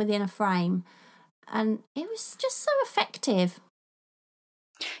put that within a frame. And it was just so effective.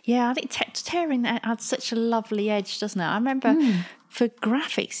 Yeah, I think tearing that had such a lovely edge, doesn't it? I remember for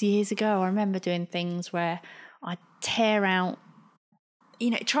graphics years ago, I remember doing things where I'd tear out,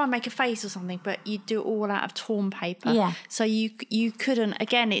 try and make a face or something, but you do it all out of torn paper. Yeah. So you couldn't.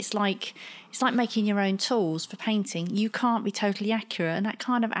 Again, it's like making your own tools for painting. You can't be totally accurate, and that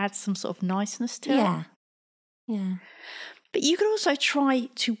kind of adds some sort of niceness to it. Yeah. Yeah. But you could also try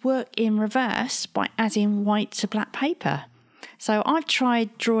to work in reverse by adding white to black paper. So I've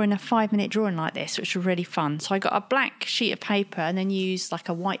tried drawing a 5-minute drawing like this, which was really fun. So I got a black sheet of paper and then used like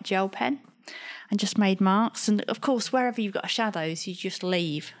a white gel pen and just made marks. And of course, wherever you've got shadows, you just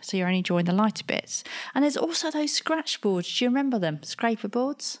leave. So you're only drawing the lighter bits. And there's also those scratch boards. Do you remember them? Scraper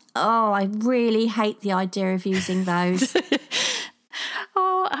boards? Oh, I really hate the idea of using those.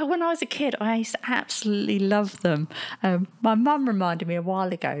 Oh, when I was a kid, I used to absolutely love them. My mum reminded me a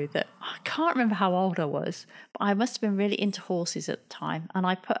while ago that I can't remember how old I was, but I must have been really into horses at the time. And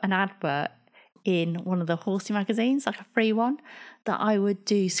I put an advert in one of the horsey magazines, like a free one, that I would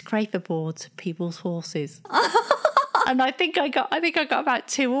do scraper boards of people's horses. And I think I got about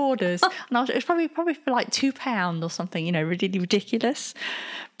 2 orders, and it was probably for like £2 or something, really ridiculous.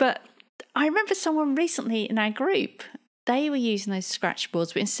 But I remember someone recently in our group, they were using those scratch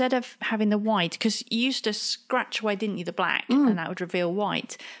boards, but instead of having the white, because you used to scratch away, didn't you, the black, and that would reveal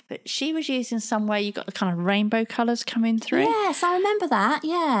white. But she was using some where you got the kind of rainbow colours coming through. Yes, I remember that.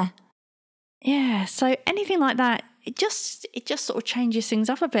 Yeah. Yeah. So anything like that, it just sort of changes things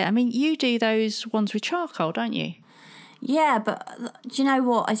up a bit. I mean, you do those ones with charcoal, don't you? Yeah, but do you know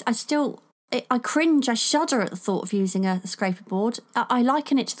what? I cringe, I shudder at the thought of using a scraper board. I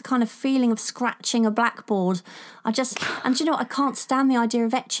liken it to the kind of feeling of scratching a blackboard. And do you know what? I can't stand the idea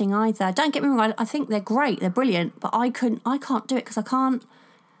of etching either. Don't get me wrong, I think they're great, they're brilliant, but I can't do it because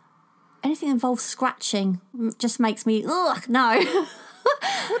anything that involves scratching just makes me, ugh, no.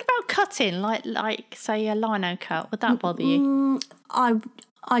 What about cutting, like say a lino cut? Would that bother you? That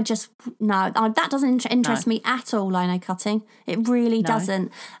doesn't interest me at all, lino cutting. It really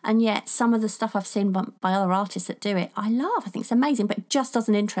doesn't. And yet some of the stuff I've seen by other artists that do it, I love. I think it's amazing, but it just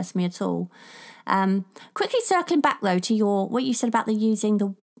doesn't interest me at all. Quickly circling back though to what you said about using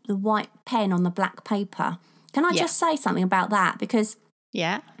the white pen on the black paper. Can I just say something about that? Because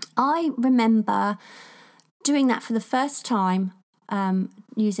I remember doing that for the first time,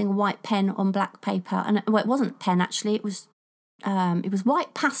 using a white pen on black paper. And it wasn't pen actually, it was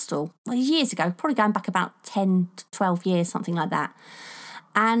white pastel, years ago, probably going back about 10 to 12 years, something like that.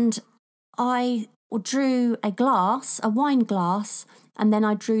 And I drew a wine glass, and then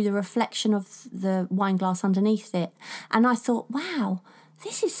I drew the reflection of the wine glass underneath it. And I thought, wow,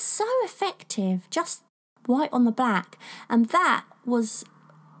 this is so effective, just white on the black. And that was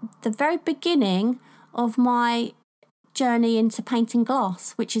the very beginning of my journey into painting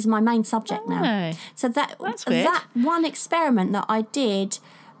glass, which is my main subject now. So that one experiment that I did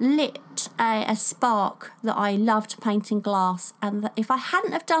lit a spark that I loved painting glass, and that if I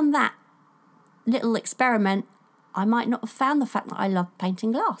hadn't have done that little experiment, I might not have found the fact that I love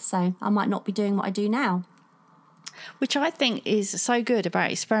painting glass, so I might not be doing what I do now. Which I think is so good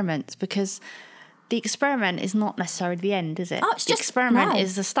about experiments, because the experiment is not necessarily the end, is it? Oh, it's the experiment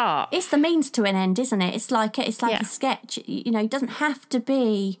is the start. It's the means to an end, isn't it? It's like a sketch. It doesn't have to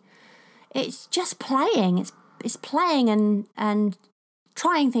be. It's just playing. It's playing and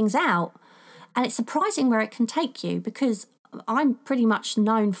trying things out, and it's surprising where it can take you. Because I'm pretty much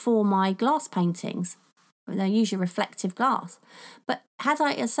known for my glass paintings. They're usually reflective glass, but had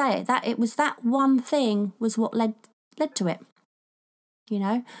I to say it, that it was that one thing was what led to it.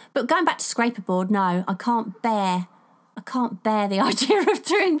 But going back to scraper board, no, I can't bear the idea of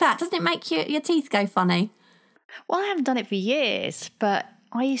doing that. Doesn't it make your teeth go funny? Well, I haven't done it for years, but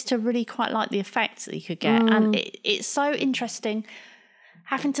I used to really quite like the effects that you could get. And it's so interesting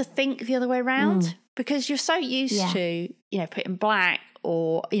having to think the other way around, because you're so used to, putting black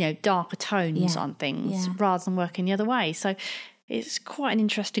or, darker tones on things rather than working the other way. So it's quite an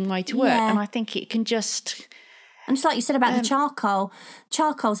interesting way to work. And I think it can just... And it's like you said about the charcoal.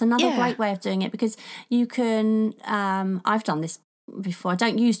 Charcoal's another great way of doing it, because you can... I've done this before. I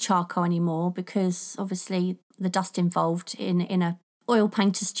don't use charcoal anymore because obviously the dust involved in a oil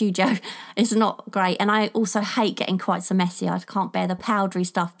painter studio is not great. And I also hate getting quite so messy. I can't bear the powdery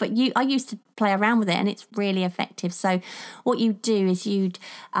stuff. But I used to play around with it, and it's really effective. So what you do is you'd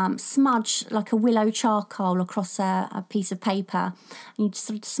smudge like a willow charcoal across a piece of paper, and you'd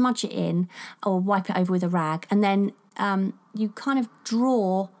sort of smudge it in or wipe it over with a rag. And then you kind of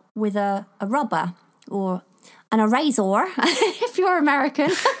draw with a rubber or an eraser, if you're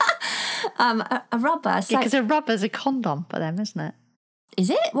American, a rubber. So, because a rubber's a condom for them, isn't it? Is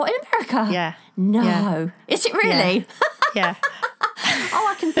it? What, in America? Yeah. No. Yeah. Is it really? Yeah. Oh,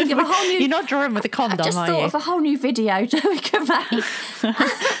 I can think of a whole new... You're not drawing with a condom, I just thought of a whole new video that we could make.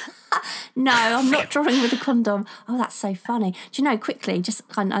 No, I'm not drawing with a condom. Oh, that's so funny. Do you know, quickly,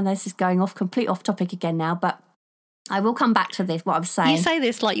 I know this is going complete off topic again now, but I will come back to this, what I was saying. You say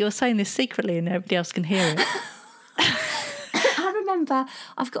this like you're saying this secretly and nobody else can hear it. I remember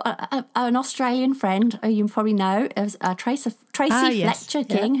I've got an Australian friend who you probably know, Tracy Fletcher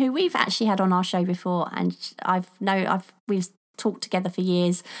King, who we've actually had on our show before, and we've talked together for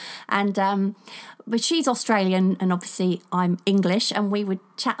years, and but she's Australian and obviously I'm English, and we would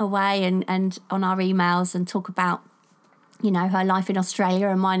chat away and on our emails and talk about, you know, her life in Australia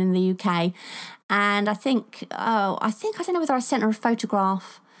and mine in the UK. And I don't know whether I sent her a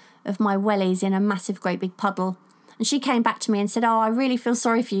photograph of my wellies in a massive great big puddle. And she came back to me and said, "Oh, I really feel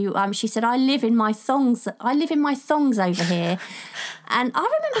sorry for you." She said, I live in my thongs over here." And I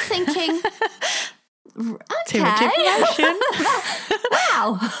remember thinking, okay. Too much information.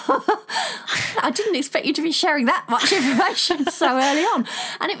 Wow. I didn't expect you to be sharing that much information so early on.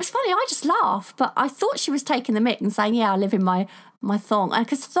 And it was funny, I just laughed, but I thought she was taking the mick and saying, yeah, I live in my thong.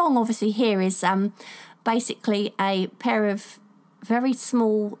 Because thong obviously here is basically a pair of very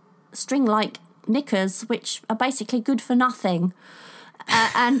small string-like knickers, which are basically good for nothing.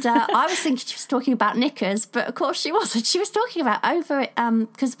 I was thinking she was talking about knickers, but of course she wasn't. She was talking about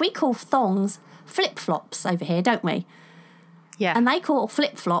because we call thongs flip-flops over here, don't we? Yeah. And they call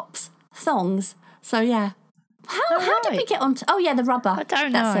flip-flops thongs. So, yeah. How did we get on to... Oh, yeah, the rubber. I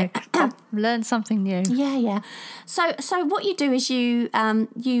don't know. I've learned something new. Yeah. So what you do is you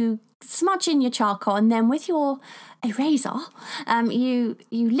smudge in your charcoal, and then with your eraser, you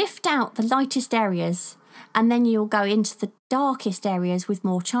lift out the lightest areas, and then you'll go into the darkest areas with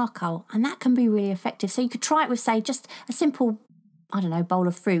more charcoal, and that can be really effective. So you could try it with, say, just a simple, I don't know, bowl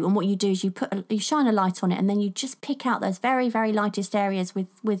of fruit, and what you do is you shine a light on it, and then you just pick out those very, very lightest areas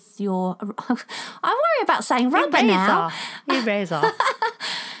with your... I worry about saying rubber now. Eraser.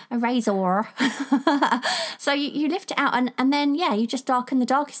 A razor. So you lift it out, and then, yeah, you just darken the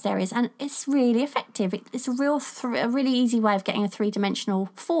darkest areas, and it's really effective. It's a really easy way of getting a three-dimensional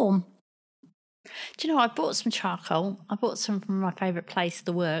form. Do you know, I bought some charcoal. I bought some from my favourite place,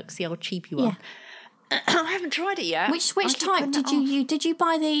 The Works, the old cheapy one. Yeah. I haven't tried it yet. Which type did you use? Did you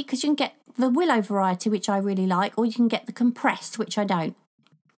buy because you can get the willow variety, which I really like, or you can get the compressed, which I don't?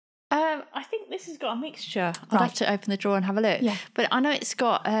 I think this has got a mixture. I'd have to open the drawer and have a look. Yeah. But I know it's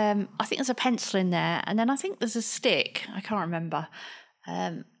got, I think there's a pencil in there, and then I think there's a stick. I can't remember.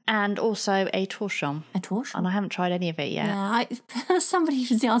 And also a torchon. A torchon? And I haven't tried any of it yet. Yeah, somebody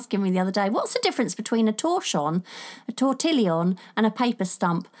was asking me the other day, what's the difference between a torchon, a tortillon, and a paper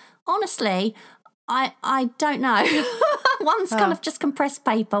stump? Honestly, I don't know. One's kind of just compressed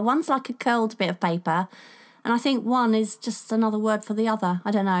paper. One's like a curled bit of paper. And I think one is just another word for the other. I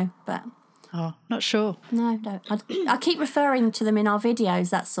don't know, but... Oh, not sure. No. I keep referring to them in our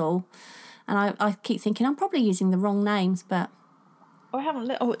videos, that's all. And I keep thinking I'm probably using the wrong names, but... I haven't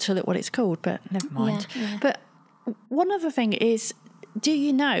looked to look what it's called, but never mind. Yeah. But one other thing is, do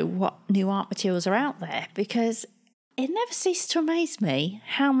you know what new art materials are out there? Because it never ceases to amaze me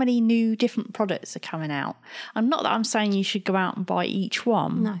how many new different products are coming out. And not that I'm saying you should go out and buy each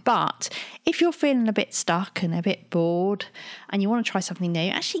one, but if you're feeling a bit stuck and a bit bored and you want to try something new,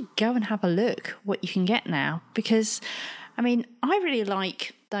 actually go and have a look what you can get now. Because, I mean, I really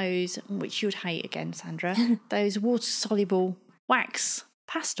like those, which you would hate again, Sandra, those water-soluble wax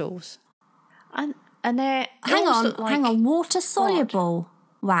pastels. And they're... Hang on, water-soluble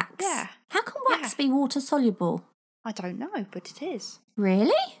wax? Yeah. How can wax be water-soluble? I don't know, but it is.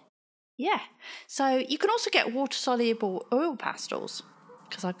 Really? Yeah. So you can also get water-soluble oil pastels,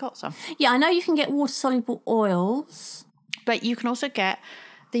 because I've got some. Yeah, I know you can get water-soluble oils. But you can also get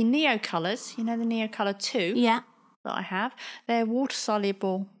the Neo Colours, you know the Neo Colour 2 that I have. They're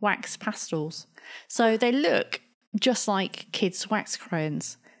water-soluble wax pastels. So they look just like kids' wax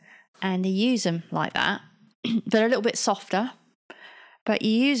crayons. And you use them like that. They're a little bit softer, but you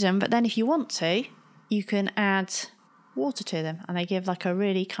use them. But then if you want to, you can add water to them, and they give like a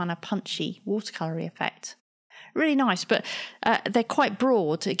really kind of punchy watercolory effect. Really nice, but they're quite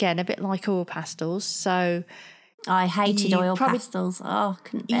broad, again, a bit like oil pastels. So I hated oil pastels. Oh,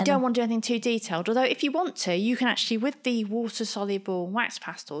 you don't want to do anything too detailed. Although if you want to, you can actually, with the water-soluble wax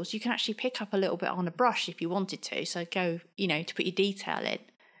pastels, you can actually pick up a little bit on a brush if you wanted to. So go, to put your detail in.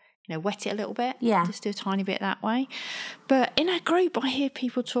 Wet it a little bit. Yeah. Just do a tiny bit that way. But in our group, I hear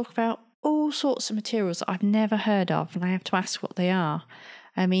people talk about all sorts of materials that I've never heard of, and I have to ask what they are.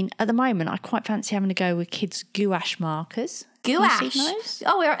 I mean, at the moment, I quite fancy having to go with kids' gouache markers. Gouache? Those?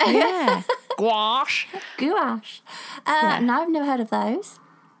 Oh, yeah. Gouache. Gouache. Yeah. No, I've never heard of those.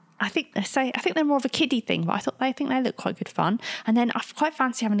 I think they're more of a kiddie thing, but I think they look quite good fun. And then I quite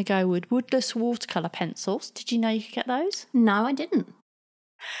fancy having a go with woodless watercolour pencils. Did you know you could get those? No, I didn't.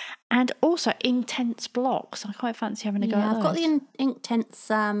 And also Inktense blocks. I quite fancy having a go at those. I've got the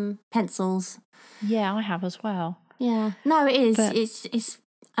Inktense pencils. Yeah, I have as well. Yeah. No, it is. But- It's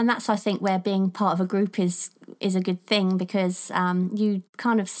and that's, I think, where being part of a group is a good thing, because you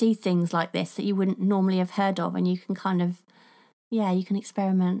kind of see things like this that you wouldn't normally have heard of, and you can kind of, you can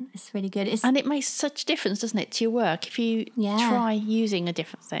experiment. It's really good. And it makes such a difference, doesn't it, to your work if you try using a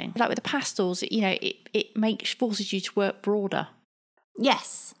different thing. Like with the pastels, it forces you to work broader.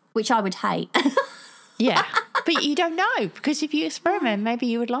 Yes, which I would hate. Yeah, but you don't know, because if you experiment, maybe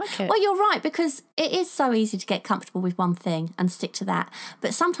you would like it. Well, you're right, because it is so easy to get comfortable with one thing and stick to that.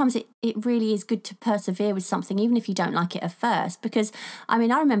 But sometimes it really is good to persevere with something, even if you don't like it at first. Because, I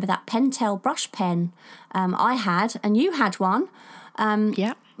mean, I remember that Pentel brush pen I had, and you had one.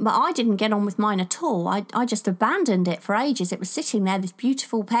 Yeah. But I didn't get on with mine at all. I just abandoned it for ages. It was sitting there, this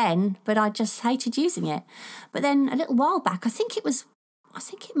beautiful pen, but I just hated using it. But then a little while back, I think it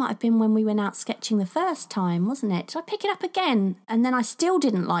might have been when we went out sketching the first time, wasn't it? Did I pick it up again? And then I still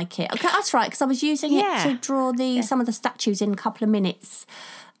didn't like it. Okay, that's right, because I was using it to draw some of the statues in a couple of minutes,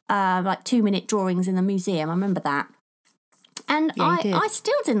 like 2-minute drawings in the museum. I remember that. And I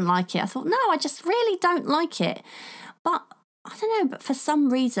still didn't like it. I thought, no, I just really don't like it. But I don't know, but for some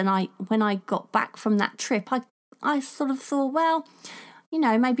reason, when I got back from that trip, I sort of thought, well,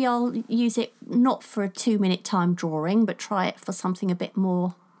 maybe I'll use it not for a 2-minute time drawing, but try it for something a bit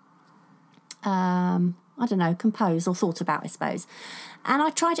more, I don't know, composed or thought about, I suppose. And I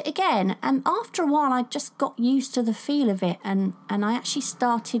tried it again. And after a while, I just got used to the feel of it. And I actually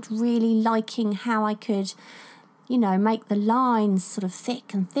started really liking how I could, make the lines sort of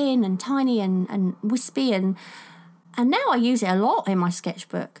thick and thin and tiny and wispy. And now I use it a lot in my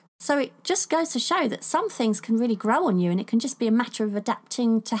sketchbook. So it just goes to show that some things can really grow on you, and it can just be a matter of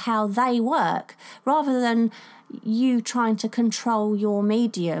adapting to how they work rather than you trying to control your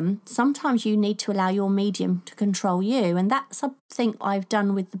medium. Sometimes you need to allow your medium to control you, and that's something I've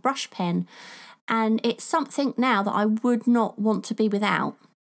done with the brush pen, and it's something now that I would not want to be without.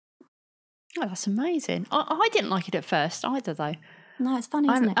 Oh, that's amazing. I didn't like it at first either, though. No, it's funny,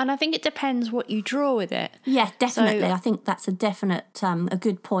 isn't it? And I think it depends what you draw with it. Yeah, definitely. I think that's a definite, a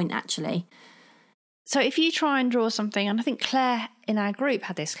good point, actually. So if you try and draw something, and I think Claire in our group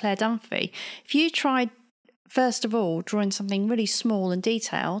had this, Claire Dunphy, if you tried, first of all, drawing something really small and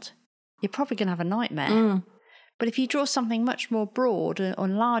detailed, you're probably going to have a nightmare. But if you draw something much more broad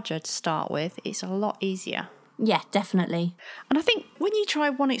and larger to start with, it's a lot easier. Yeah, definitely. And I think when you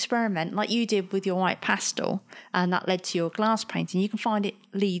try one experiment, like you did with your white pastel, and that led to your glass painting, you can find it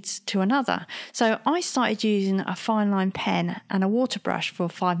leads to another. So I started using a fine line pen and a water brush for a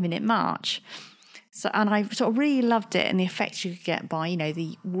 5-minute march. And I sort of really loved it, and the effects you could get by,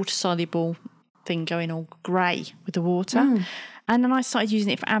 the water-soluble thing going all grey with the water. And then I started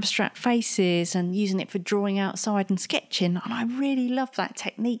using it for abstract faces and using it for drawing outside and sketching. And I really love that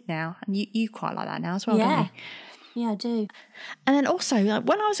technique now. And you quite like that now as well, don't you? Yeah, I do. And then also,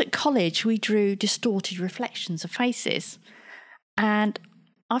 when I was at college, we drew distorted reflections of faces. And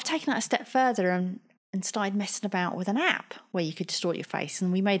I've taken that a step further and started messing about with an app where you could distort your face.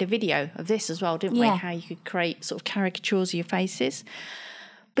 And we made a video of this as well, didn't we? How you could create sort of caricatures of your faces.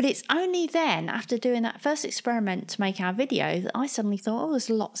 But it's only then, after doing that first experiment to make our video, that I suddenly thought, there's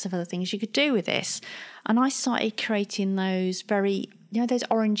lots of other things you could do with this. And I started creating those very, those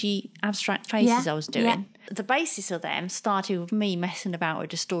orangey abstract faces I was doing. Yeah. The basis of them started with me messing about with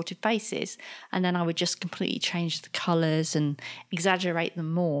distorted faces, and then I would just completely change the colours and exaggerate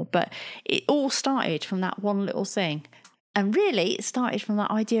them more. But it all started from that one little thing. And really, it started from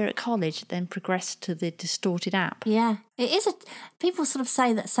that idea at college, then progressed to the distorted app. Yeah, it is. People sort of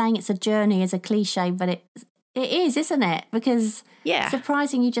say that saying it's a journey is a cliche, but it is, isn't it? Because it's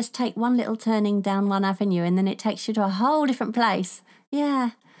surprising you just take one little turning down one avenue and then it takes you to a whole different place. Yeah,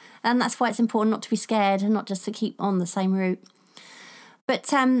 and that's why it's important not to be scared and not just to keep on the same route. But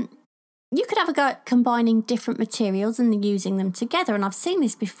you could have a go at combining different materials and using them together. And I've seen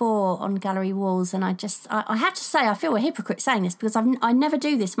this before on gallery walls. And I have to say, I feel a hypocrite saying this because I never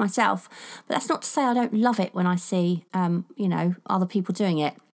do this myself. But that's not to say I don't love it when I see, other people doing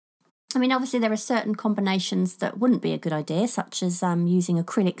it. I mean, obviously there are certain combinations that wouldn't be a good idea, such as using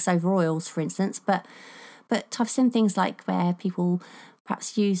acrylics over oils, for instance. But I've seen things like where people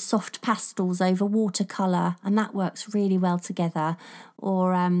perhaps use soft pastels over watercolour, and that works really well together.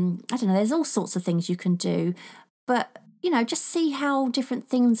 Or, I don't know, there's all sorts of things you can do. But just see how different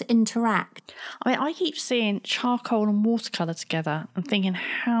things interact. I mean, I keep seeing charcoal and watercolour together and thinking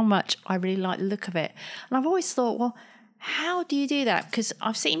how much I really like the look of it. And I've always thought, well, how do you do that? Because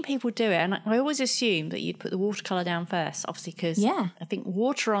I've seen people do it, and I always assumed that you'd put the watercolour down first, obviously, because I think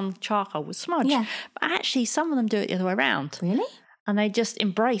water on charcoal would smudge. Yeah. But actually, some of them do it the other way around. Really? And they just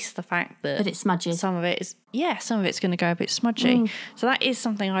embrace the fact that it smudges. Some of it's going to go a bit smudgy. So that is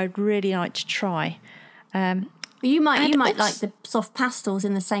something I'd really like to try. You might like the soft pastels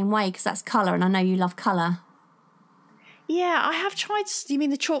in the same way because that's colour, and I know you love colour. Yeah, I have tried. You mean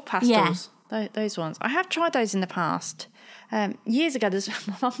the chalk pastels? Yeah. Those ones. I have tried those in the past. Years ago,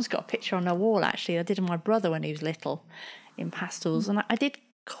 my mum's got a picture on her wall, actually. I did of my brother when he was little in pastels, and I did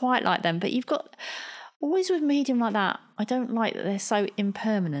quite like them. But you've got... Always with medium like that, I don't like that they're so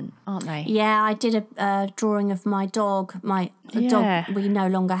impermanent, aren't they? Yeah, I did a drawing of my dog, dog we no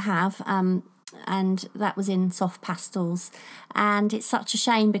longer have, and that was in soft pastels. And it's such a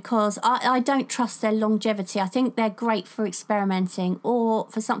shame because I don't trust their longevity. I think they're great for experimenting or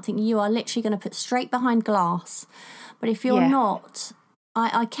for something you are literally going to put straight behind glass. But if you're not...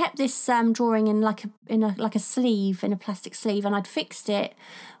 I kept this drawing in like a sleeve, in a plastic sleeve, and I'd fixed it.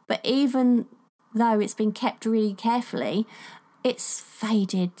 But even... though it's been kept really carefully, it's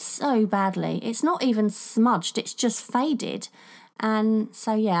faded so badly. It's not even smudged, it's just faded. And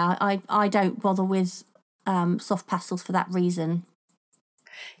so, I don't bother with soft pastels for that reason.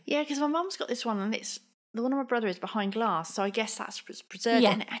 Yeah, because my mum's got this one, and it's the one of my brother is behind glass, so I guess that's preserved.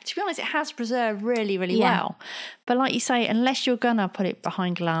 Yeah. And to be honest, it has preserved really, really well. But like you say, unless you're going to put it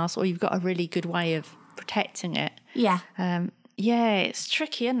behind glass or you've got a really good way of protecting it. Yeah. Yeah, it's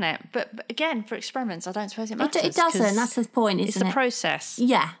tricky, isn't it? But again, for experiments, I don't suppose it matters. It doesn't. That's the point, isn't it? It's the process.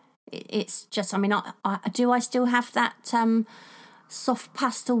 Yeah. It's just, I mean, I still have that soft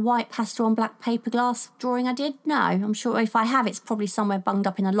pastel, white pastel on black paper glass drawing I did? No, I'm sure if I have, it's probably somewhere bunged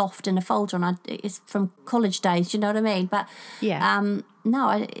up in a loft in a folder, and it's from college days, do you know what I mean? But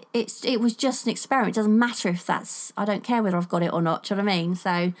no, it was just an experiment. It doesn't matter if I don't care whether I've got it or not, do you know what I mean?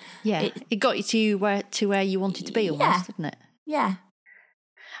 So it got you to where you wanted to be almost, didn't it? Yeah.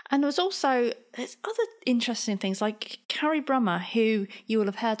 And there's other interesting things like Carrie Brummer, who you will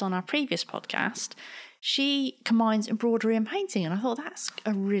have heard on our previous podcast. She combines embroidery and painting, and I thought that's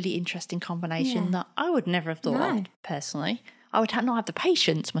a really interesting combination that I would never have thought of personally. I would not have the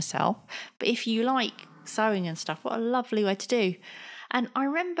patience myself, but if you like sewing and stuff, what a lovely way to do. And I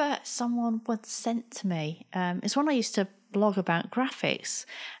remember someone once sent to me, it's one I used to blog about graphics,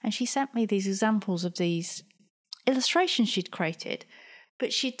 and she sent me these examples of these illustrations she'd created,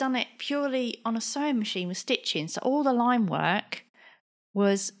 but she'd done it purely on a sewing machine with stitching, so all the line work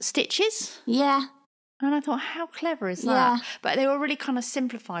was stitches. Yeah. And I thought, how clever is that? But they were really kind of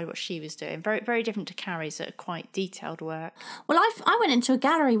simplified what she was doing, very, very different to Carrie's that are quite detailed work. Well, I went into a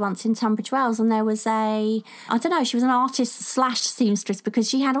gallery once in Tunbridge Wells, and there was she was an artist / seamstress, because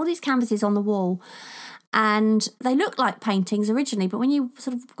she had all these canvases on the wall. And they looked like paintings originally, but when you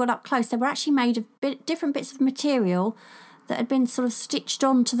sort of got up close, they were actually made of different bits of material that had been sort of stitched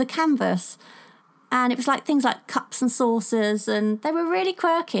onto the canvas. And it was like things like cups and saucers, and they were really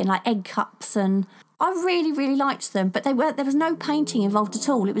quirky, like egg cups. And I really, really liked them, but there was no painting involved at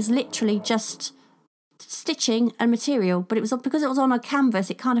all. It was literally just stitching and material, but it was because it was on a canvas,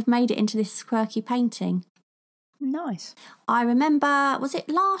 it kind of made it into this quirky painting. Nice. I remember, was it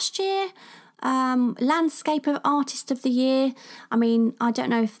last year? Landscape Artist of the Year. I mean, I don't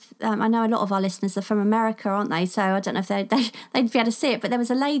know if I know a lot of our listeners are from America, aren't they? So I don't know if they'd be able to see it, but there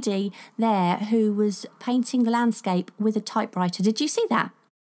was a lady there who was painting the landscape with a typewriter. Did you see that?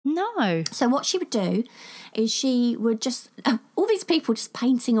 No. So what she would do is she would just all these people just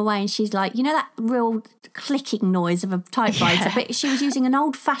painting away, and she's like, you know, that real clicking noise of a typewriter, but she was using an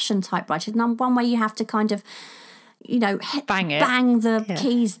old-fashioned typewriter, one where you have to kind of, you know, bang the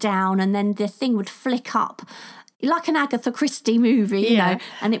keys down, and then the thing would flick up like an Agatha Christie movie, you know,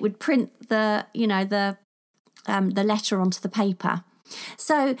 and it would print the letter onto the paper.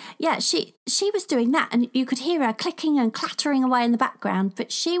 So she was doing that, and you could hear her clicking and clattering away in the background,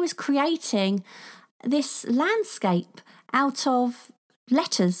 but she was creating this landscape out of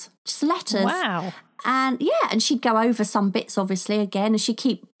just letters. Wow. And and she'd go over some bits, obviously, again, and she'd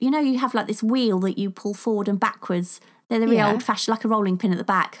keep, you know, you have like this wheel that you pull forward and backwards. They're the real old-fashioned, like a rolling pin at the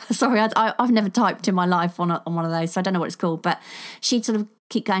back. Sorry, I've never typed in my life on one of those, so I don't know what it's called, but she'd sort of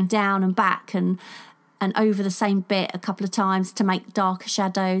keep going down and back and over the same bit a couple of times to make darker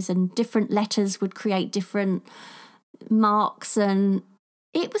shadows, and different letters would create different marks, and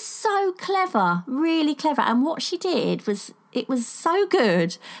it was so clever, really clever. And what she did was, it was so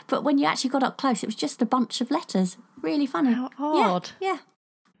good, but when you actually got up close, it was just a bunch of letters. Really funny. How odd. Yeah.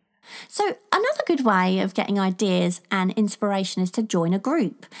 So another good way of getting ideas and inspiration is to join a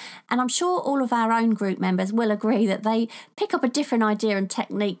group. And I'm sure all of our own group members will agree that they pick up a different idea and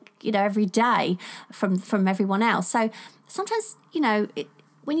technique, every day from everyone else. So sometimes,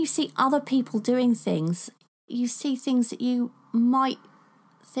 when you see other people doing things, you see things that you might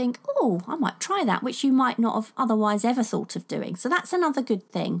think, oh, I might try that, which you might not have otherwise ever thought of doing. So that's another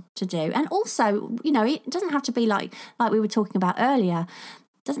good thing to do. And also, it doesn't have to be like we were talking about earlier.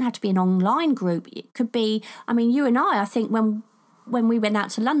 It doesn't have to be an online group. It could be, you and I think when we went out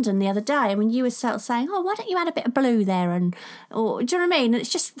to London the other day, you were sort of saying, oh, why don't you add a bit of blue there? Or do you know what I mean? It's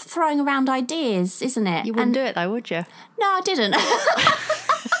just throwing around ideas, isn't it? You wouldn't do it though, would you? No, I didn't.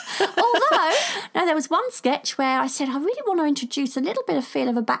 Although, no, there was one sketch where I said, I really want to introduce a little bit of feel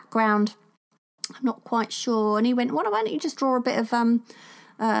of a background. I'm not quite sure. And he went, why don't you just draw a bit of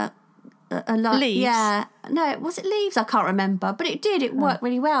leaves? Yeah. No, was it leaves? I can't remember. But it did. It worked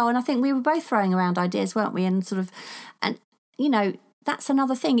really well. And I think we were both throwing around ideas, weren't we? And that's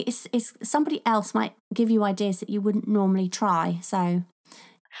another thing. It's somebody else might give you ideas that you wouldn't normally try. So...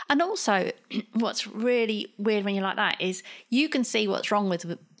 And also, what's really weird when you're like that is you can see what's wrong with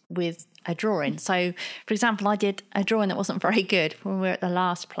a drawing. So, for example, I did a drawing that wasn't very good when we were at the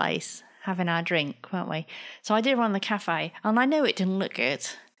last place having our drink, weren't we? So I did one in the cafe, and I knew it didn't look good,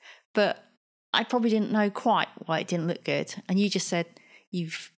 but I probably didn't know quite why it didn't look good. And you just said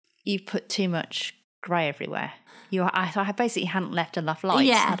you've put too much grey everywhere. I basically hadn't left enough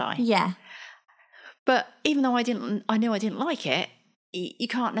lights, had I? Yeah. But even though I knew I didn't like it, you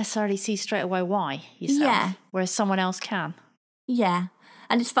can't necessarily see straight away why yourself, whereas someone else can. Yeah.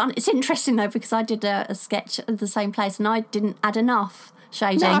 And it's fun. It's interesting, though, because I did a sketch at the same place and I didn't add enough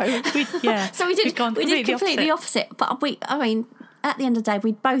shading. No, so we did completely opposite. But at the end of the day,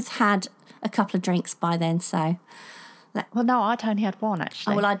 we'd both had a couple of drinks by then, so... Well, no, I'd only had one,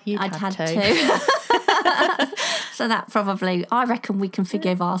 actually. Oh, well, I'd had two. So that probably... I reckon we can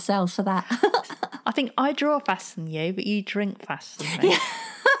forgive ourselves for that. I think I draw faster than you, but you drink faster than me. Yeah.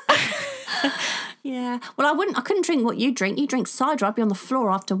 Yeah. Well, I couldn't drink what you drink. You drink cider, I'd be on the floor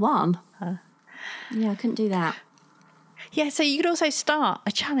after one. Yeah, I couldn't do that. Yeah, so you could also start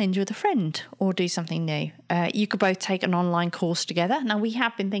a challenge with a friend or do something new. You could both take an online course together. Now, we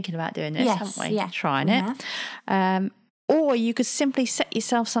have been thinking about doing this, haven't we? Yeah, trying it. Or you could simply set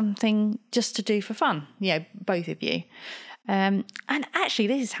yourself something just to do for fun, both of you. And actually,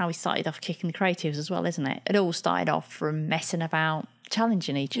 this is how we started off Kicking the Creatives as well, isn't it? It all started off from messing about,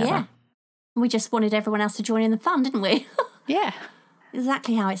 challenging each other. Yeah. We just wanted everyone else to join in the fun, didn't we? Yeah.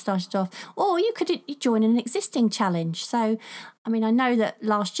 Exactly how it started off. Or you could join an existing challenge. So, I know that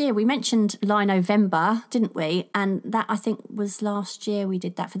last year we mentioned Linovember, didn't we? And that, I think, was last year we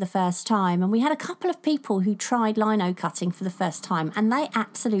did that for the first time. And we had a couple of people who tried lino cutting for the first time and they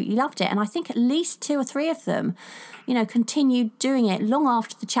absolutely loved it. And I think at least 2 or 3 of them, continued doing it long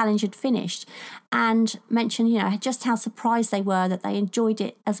after the challenge had finished and mentioned, just how surprised they were that they enjoyed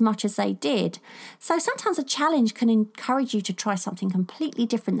it as much as they did. So sometimes a challenge can encourage you to try something completely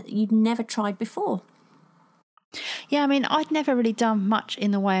different that you'd never tried before. Yeah, I'd never really done much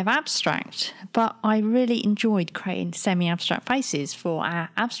in the way of abstract, but I really enjoyed creating semi-abstract faces for our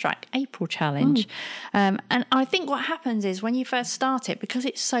Abstract April challenge. And I think what happens is when you first start it, because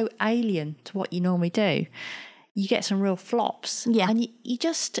it's so alien to what you normally do, you get some real flops. Yeah. And you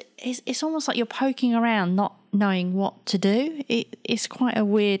just, it's almost like you're poking around not knowing what to do. It's quite a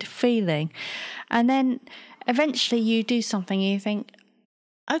weird feeling. And then eventually you do something and you think,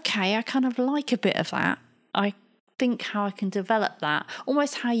 okay, I kind of like a bit of that. I think how I can develop that.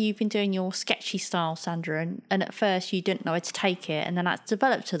 Almost how you've been doing your sketchy style, Sandra. And at first you didn't know where to take it. And then that's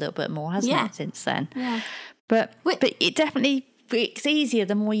developed a little bit more, hasn't it, since then? Yeah. But it definitely... It's easier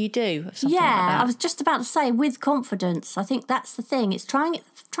the more you do of something like that. I was just about to say, with confidence, I think that's the thing. It's trying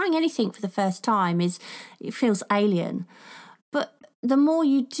anything for the first time it feels alien. But the more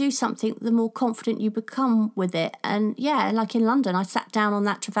you do something, the more confident you become with it. And like in London, I sat down on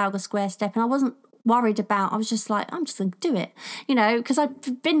that Trafalgar Square step and I wasn't worried about, I was just like, I'm just going to do it, because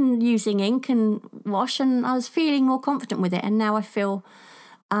I'd been using ink and wash and I was feeling more confident with it. And now I feel...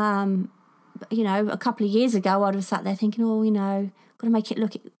 a couple of years ago, I'd have sat there thinking, got to make it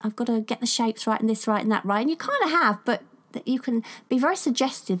look, I've got to get the shapes right and this right and that right. And you kind of have, but you can be very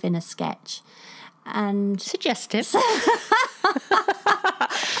suggestive in a sketch. And suggestive. Do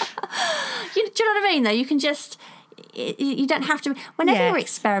you know what I mean, though? You can just, you don't have to, whenever you're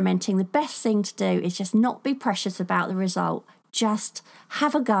experimenting, the best thing to do is just not be precious about the result. Just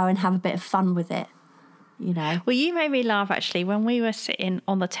have a go and have a bit of fun with it. Well, you made me laugh, actually, when we were sitting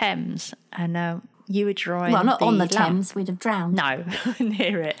on the Thames and you were drawing. Well, not on the lamp. Thames, we'd have drowned. No,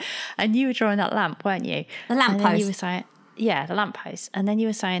 near it. And you were drawing that lamp, weren't you? The lamppost. And then you were saying, yeah, the lamppost. And then you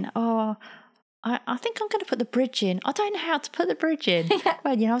were saying, oh, I think I'm going to put the bridge in. I don't know how to put the bridge in. Yeah.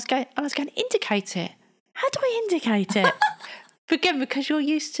 Well, I was going to indicate it. How do I indicate it? Again, because you're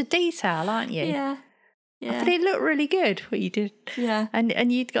used to detail, aren't you? Yeah. But it looked really good what you did. Yeah.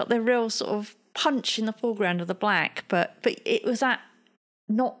 And you'd got the real sort of punch in the foreground of the black, but it was that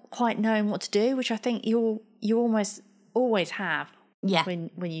not quite knowing what to do, which I think you almost always have. Yeah.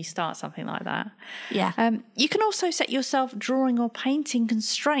 When you start something like that. Yeah. You can also set yourself drawing or painting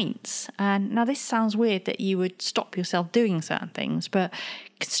constraints. And now this sounds weird that you would stop yourself doing certain things, but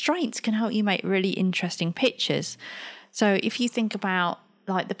constraints can help you make really interesting pictures. So if you think about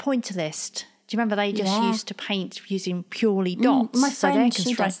like the pointer list, do you remember they just used to paint using purely dots? My friend,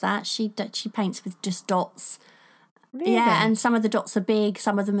 she does that. She paints with just dots. Really? Yeah, and some of the dots are big,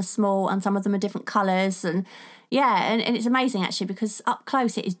 some of them are small, and some of them are different colours. And yeah, and it's amazing actually, because up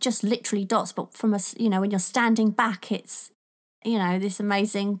close it is just literally dots, but from when you're standing back, it's this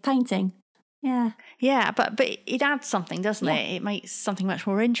amazing painting. Yeah. Yeah, but it adds something, doesn't it? It makes something much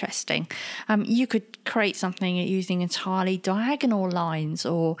more interesting. You could create something using entirely diagonal lines,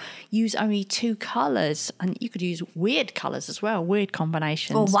 or use only two colours, and you could use weird colours as well, weird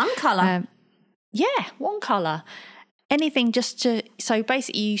combinations. Or one colour. One colour. Anything so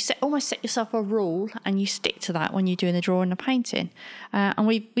basically you almost set yourself a rule and you stick to that when you're doing the drawing and the painting. And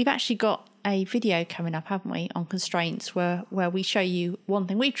we've actually got a video coming up, haven't we, on constraints where we show you one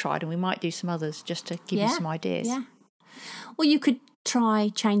thing we've tried, and we might do some others just to give you some ideas. Yeah. Well, you could try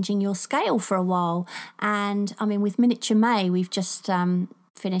changing your scale for a while. And I mean, with Miniature May, we've just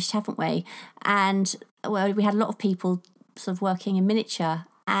finished, haven't we? And well, we had a lot of people sort of working in miniature.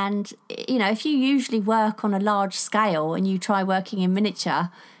 And, if you usually work on a large scale and you try working in miniature,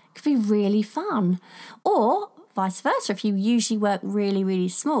 it could be really fun. Or vice versa, if you usually work really, really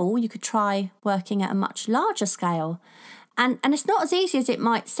small, you could try working at a much larger scale. And it's not as easy as it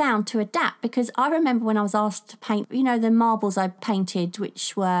might sound to adapt, because I remember when I was asked to paint, the marbles I painted,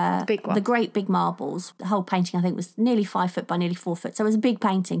 which were the great big marbles. The whole painting, I think, was nearly 5 foot by nearly 4 foot. So it was a big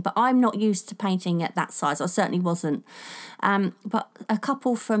painting, but I'm not used to painting at that size. I certainly wasn't. But a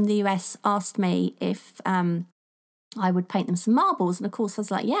couple from the US asked me if I would paint them some marbles. And of course I was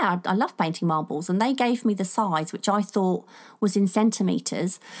like, yeah, I love painting marbles. And they gave me the size, which I thought was in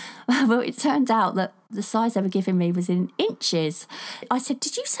centimetres. But it turned out that the size they were giving me was in inches. I said,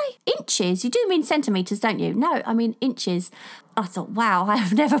 did you say inches? You do mean centimetres, don't you? No, I mean inches. I thought, wow, I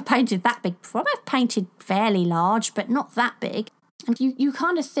have never painted that big before. I've painted fairly large, but not that big. And you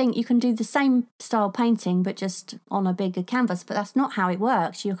kind of think you can do the same style painting, but just on a bigger canvas. But that's not how it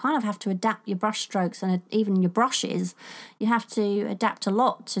works. You kind of have to adapt your brush strokes and even your brushes. You have to adapt a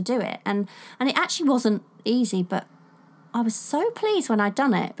lot to do it. And it actually wasn't easy, but I was so pleased when I'd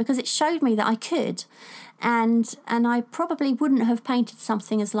done it, because it showed me that I could. And I probably wouldn't have painted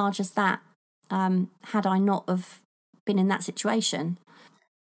something as large as that had I not have been in that situation.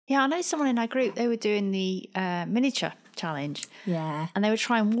 Yeah, I know someone in our group, they were doing the miniature challenge. Yeah. And they were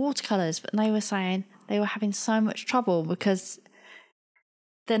trying watercolours, but they were saying they were having so much trouble because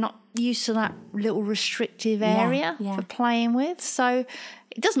they're not used to that little restrictive area for playing with. So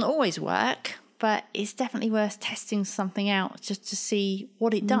it doesn't always work, but it's definitely worth testing something out just to see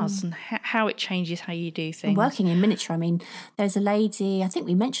what it does and how it changes how you do things. And working in miniature, I mean, there's a lady, I think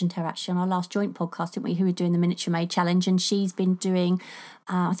we mentioned her actually on our last joint podcast, didn't we, who were doing the Miniature May Challenge, and she's been doing,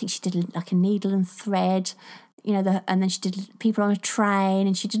 I think she did like a needle and thread, and then she did people on a train,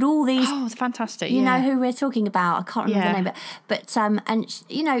 and she did all these. Oh, it's fantastic! You know who we're talking about? I can't remember the name, but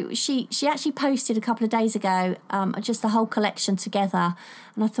and she actually posted a couple of days ago just the whole collection together,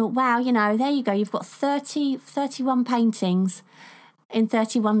 and I thought, wow, there you go, you've got 31 paintings in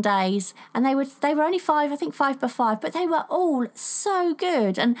 31 days, and they were only 5 by 5, but they were all so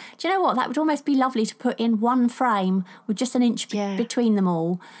good. And do you know what? That would almost be lovely to put in one frame with just an inch between them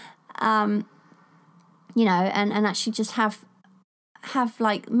all. And actually just have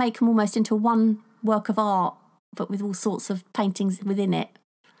like make them almost into one work of art, but with all sorts of paintings within it.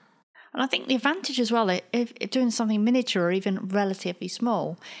 And I think the advantage as well, if doing something miniature or even relatively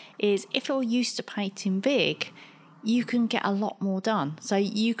small, is if you're used to painting big, you can get a lot more done. So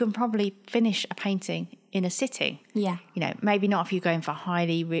you can probably finish a painting in a sitting. Yeah. Maybe not if you're going for high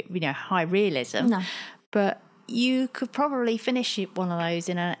realism. No. But you could probably finish one of those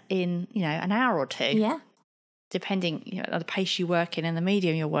in an hour or two. Yeah. Depending, on the pace you work in and the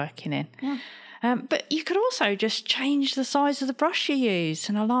medium you're working in. Yeah. But you could also just change the size of the brush you use,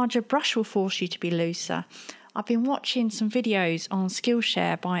 and a larger brush will force you to be looser. I've been watching some videos on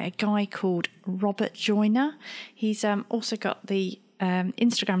Skillshare by a guy called Robert Joyner. He's also got the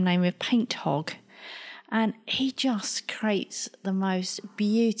Instagram name of Paint Hog, and he just creates the most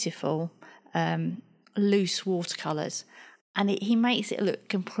beautiful loose watercolours, and he makes it look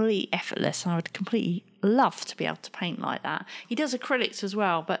completely effortless. I would completely love to be able to paint like that. He does acrylics as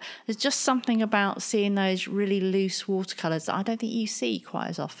well, but there's just something about seeing those really loose watercolours that I don't think you see quite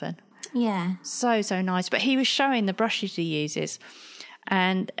as often. Yeah. So nice. But he was showing the brushes he uses,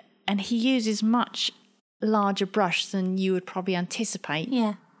 and he uses much larger brush than you would probably anticipate.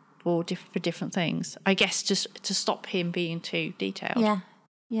 Yeah. For different things, I guess, just to stop him being too detailed.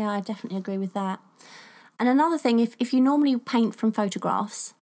 Yeah, I definitely agree with that. And another thing, if you normally paint from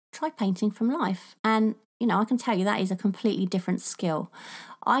photographs, try painting from life. And, I can tell you that is a completely different skill.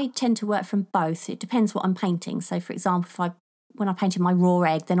 I tend to work from both. It depends what I'm painting. So, for example, when I painted my raw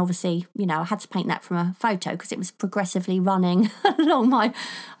egg, then obviously, I had to paint that from a photo because it was progressively running along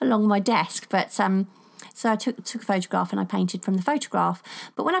my desk. But so I took a photograph and I painted from the photograph.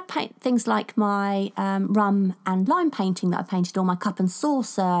 But when I paint things like my rum and lime painting that I painted, or my cup and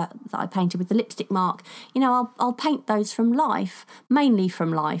saucer that I painted with the lipstick mark, I'll paint those from life, mainly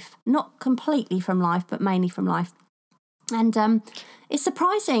from life, not completely from life, but mainly from life. And it's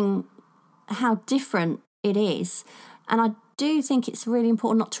surprising how different it is. And I do think it's really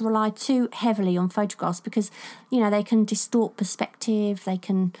important not to rely too heavily on photographs because, they can distort perspective, they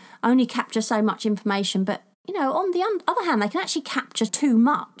can only capture so much information, but, on the other hand, they can actually capture too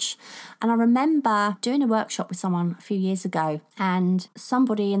much. And I remember doing a workshop with someone a few years ago, and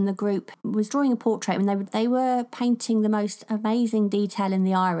somebody in the group was drawing a portrait and they were painting the most amazing detail in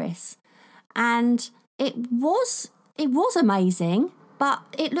the iris. And it was amazing, but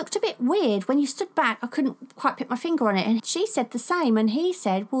it looked a bit weird. When you stood back, I couldn't quite put my finger on it. And she said the same. And he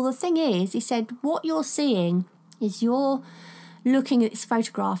said, well, the thing is, he said, what you're seeing is you're looking at this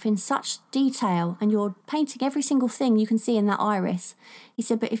photograph in such detail and you're painting every single thing you can see in that iris. He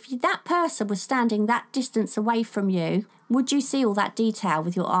said, but if that person was standing that distance away from you, would you see all that detail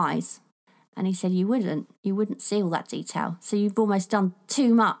with your eyes? And he said, you wouldn't see all that detail. So you've almost done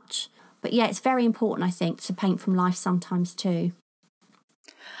too much. But yeah, it's very important, I think, to paint from life sometimes too.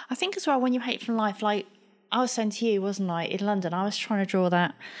 I think as well, when you paint from life, like I was saying to you, wasn't I, in London, I was trying to draw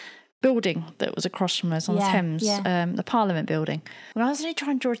that building that was across from us on the Thames, the Parliament building. And I was only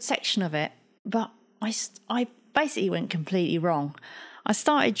trying to draw a section of it, but I basically went completely wrong. I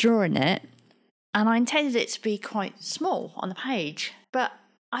started drawing it and I intended it to be quite small on the page, but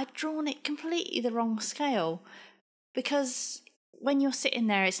I'd drawn it completely the wrong scale because when you're sitting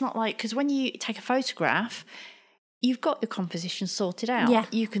there, it's not like, because when you take a photograph, you've got your composition sorted out. Yeah.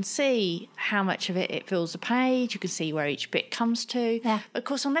 You can see how much of it fills the page. You can see where each bit comes to. Yeah. But of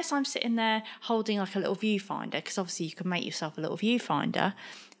course, unless I'm sitting there holding like a little viewfinder, because obviously you can make yourself a little viewfinder,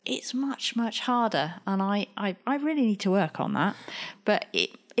 it's much, much harder. And I really need to work on that. But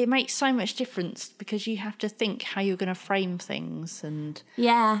it makes so much difference because you have to think how you're going to frame things and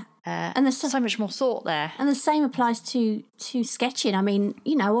and there's so much more thought there. And the same applies to sketching. I mean,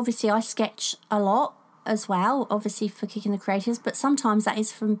 obviously I sketch a lot as well, obviously for Kicking the Creators, but sometimes that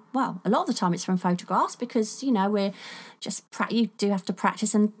is from, a lot of the time it's from photographs because, we're just, you do have to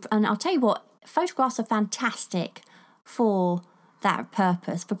practice. And I'll tell you what, photographs are fantastic for that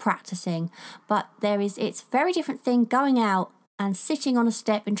purpose, for practicing. But it's a very different thing going out and sitting on a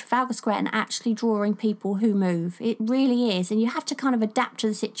step in Trafalgar Square and actually drawing people who move. It really is. And you have to kind of adapt to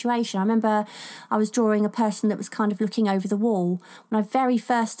the situation. I remember I was drawing a person that was kind of looking over the wall. When I very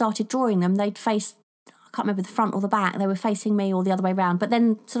first started drawing them, they'd face, I can't remember the front or the back, they were facing me or the other way around. But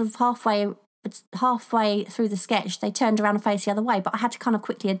then sort of halfway through the sketch, they turned around and faced the other way. But I had to kind of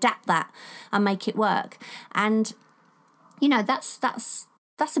quickly adapt that and make it work. And, that's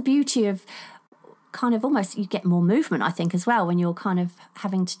the beauty of kind of almost, you get more movement, I think, as well, when you're kind of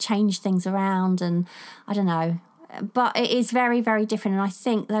having to change things around, and I don't know. But it is very, very different. And I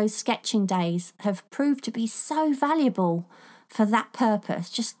think those sketching days have proved to be so valuable for that purpose,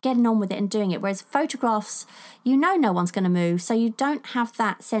 just getting on with it and doing it. Whereas photographs, no one's going to move, so you don't have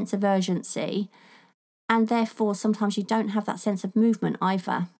that sense of urgency, and therefore sometimes you don't have that sense of movement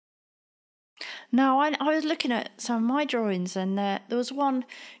either. No, I was looking at some of my drawings, and there was one. Do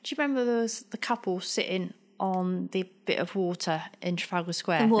you remember there was the couple sitting on the bit of water in Trafalgar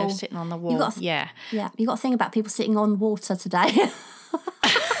Square? The wall. They were sitting on the wall. Yeah. You got to think about people sitting on water today.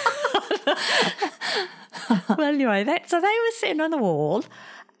 Well, anyway, so they were sitting on the wall,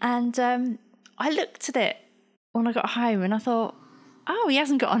 and I looked at it when I got home, and I thought, oh, he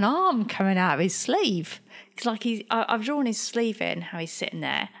hasn't got an arm coming out of his sleeve. It's like I've drawn his sleeve in, how he's sitting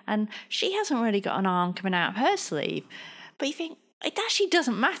there, and she hasn't really got an arm coming out of her sleeve. But you think, it actually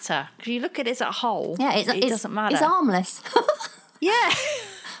doesn't matter, because you look at it as a whole. Yeah, it doesn't matter. It's armless. Yeah.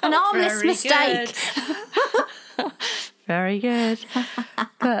 An armless mistake. Very good.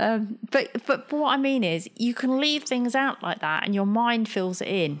 But what I mean is, you can leave things out like that and your mind fills it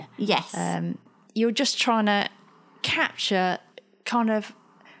in. Yes. You're just trying to capture kind of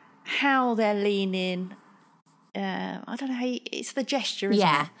how they're leaning. I don't know it's the gesture, isn't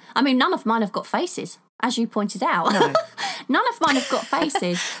it? I mean, none of mine have got faces, as you pointed out. No. None of mine have got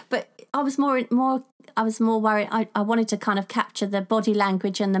faces, but I was more worried. I wanted to kind of capture the body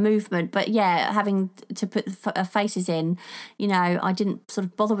language and the movement, but yeah, having to put faces in, I didn't sort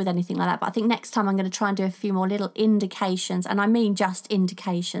of bother with anything like that. But I think next time I'm going to try and do a few more little indications, and I mean just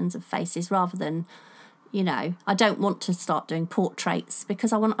indications of faces rather than, I don't want to start doing portraits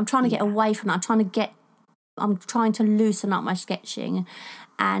because I'm trying to get away from that. I'm trying to loosen up my sketching,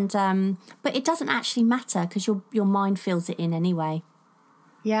 and but it doesn't actually matter because your mind fills it in anyway.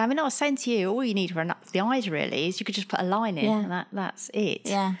 Yeah, I mean, I was saying to you, all you need for the eyes really is you could just put a line in, and that's it.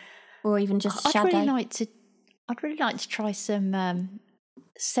 Yeah, or even just shadow. I'd really like to try some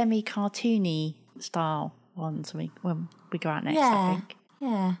semi-cartoony style ones when we go out next. I think.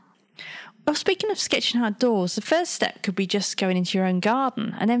 Yeah. Well, speaking of sketching outdoors, the first step could be just going into your own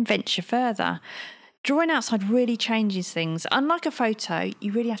garden and then venture further. Drawing outside really changes things. Unlike a photo,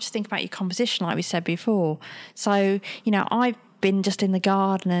 you really have to think about your composition, like we said before. So, I've been just in the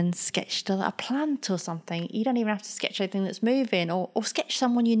garden and sketched a plant or something. You don't even have to sketch anything that's moving or sketch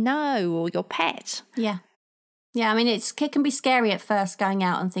someone you know or your pet. Yeah. Yeah, I mean, it can be scary at first going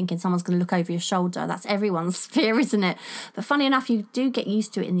out and thinking someone's going to look over your shoulder. That's everyone's fear, isn't it? But funny enough, you do get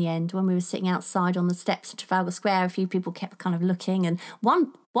used to it in the end. When we were sitting outside on the steps of Trafalgar Square, a few people kept kind of looking, and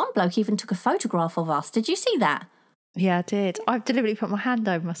one bloke even took a photograph of us. Did you see that? Yeah, I did. I've deliberately put my hand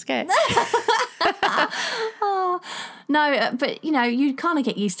over my sketch. No, but you kind of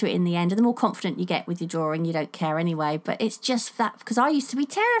get used to it in the end, and the more confident you get with your drawing, you don't care anyway. But it's just that, because I used to be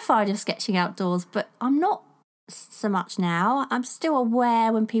terrified of sketching outdoors, but I'm not so much now. I'm still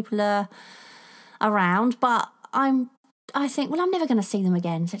aware when people are around, but I think, well, I'm never going to see them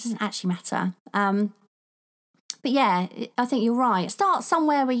again, so it doesn't actually matter. But yeah, I think you're right. Start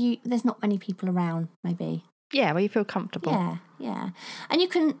somewhere where there's not many people around, maybe. Yeah, where you feel comfortable. Yeah. And you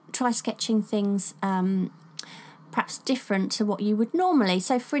can try sketching things perhaps different to what you would normally.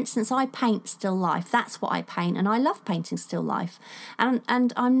 So, for instance, I paint still life. That's what I paint, and I love painting still life. And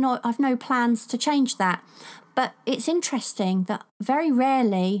I've no plans to change that. But it's interesting that very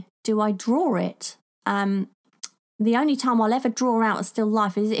rarely do I draw it. The only time I'll ever draw out a still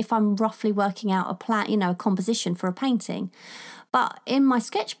life is if I'm roughly working out a plan, a composition for a painting. But in my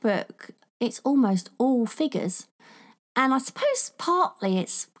sketchbook, it's almost all figures. And I suppose partly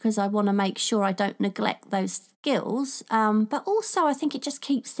it's because I want to make sure I don't neglect those skills. But also I think it just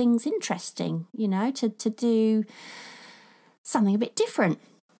keeps things interesting, to do something a bit different.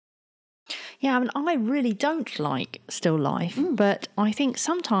 Yeah, I mean, I really don't like still life, but I think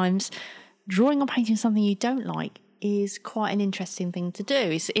sometimes drawing or painting something you don't like is quite an interesting thing to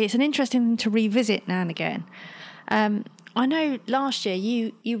do. It's an interesting thing to revisit now and again. I know last year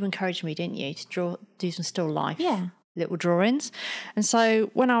you encouraged me, didn't you, to do some still life little drawings. And so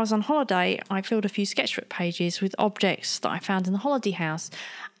when I was on holiday, I filled a few sketchbook pages with objects that I found in the holiday house.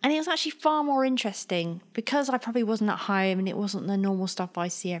 And it was actually far more interesting because I probably wasn't at home and it wasn't the normal stuff I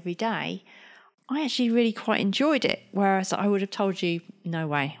see every day. I actually really quite enjoyed it, whereas I would have told you, no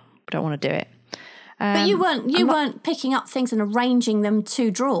way, I don't want to do it. But you weren't picking up things and arranging them to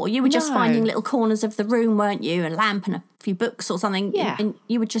draw. You were just finding little corners of the room, weren't you? A lamp and a few books or something. Yeah. And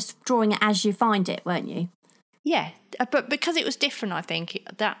you were just drawing it as you find it, weren't you? Yeah, but because it was different, I think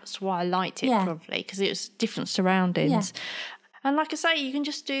that's why I liked it probably, because it was different surroundings. Yeah. And like I say, you can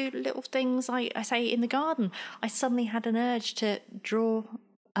just do little things like I say in the garden. I suddenly had an urge to draw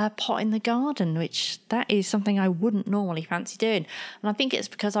a pot in the garden, which that is something I wouldn't normally fancy doing. And I think it's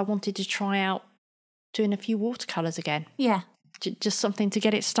because I wanted to try out doing a few watercolours again. Yeah. Just something to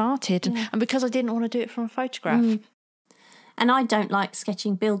get it started. Yeah. And because I didn't want to do it from a photograph. And I don't like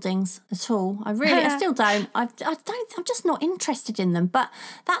sketching buildings at all. I still don't. I'm just not interested in them. But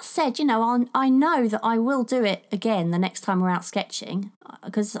that said, I know that I will do it again the next time we're out sketching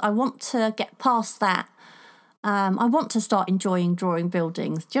because I want to get past that. I want to start enjoying drawing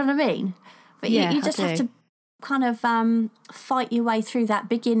buildings. Do you know what I mean? But you just have to kind of fight your way through that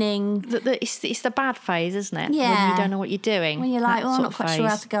beginning. It's the bad phase, isn't it? Yeah. When you don't know what you're doing. When you're like, I'm not quite sure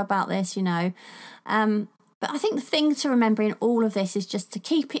how to go about this, But I think the thing to remember in all of this is just to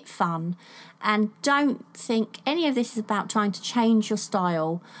keep it fun, and don't think any of this is about trying to change your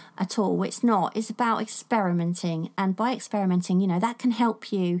style at all. It's not. It's about experimenting. And by experimenting, that can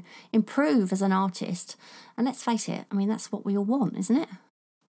help you improve as an artist. And let's face it, I mean, that's what we all want, isn't it?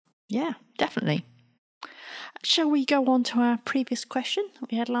 Yeah, definitely. Shall we go on to our previous question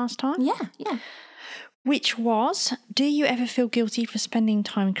that we had last time? Yeah. Which was, do you ever feel guilty for spending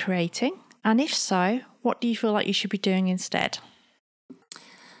time creating? And if so, what do you feel like you should be doing instead?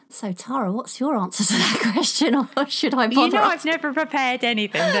 So, Tara, what's your answer to that question, or should I bother? I've never prepared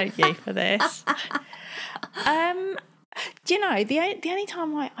anything, don't you, for this? The only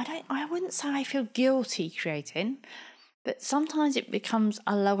time I wouldn't say I feel guilty creating, but sometimes it becomes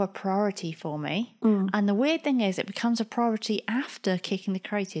a lower priority for me. And the weird thing is, it becomes a priority after kicking the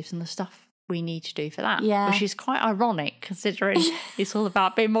creatives and the stuff we need to do for that, which is quite ironic considering it's all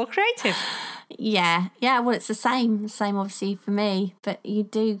about being more creative. Yeah, well, it's the same obviously for me, but you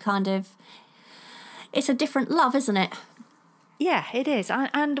do it's a different love, isn't it? Yeah, it is,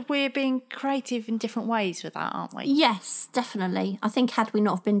 and we're being creative in different ways with that, aren't we? Yes, definitely. I think had we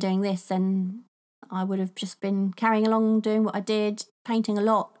not have been doing this, then I would have just been carrying along doing what I did, painting a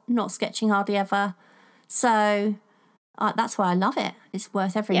lot, not sketching hardly ever. So that's why I love it. It's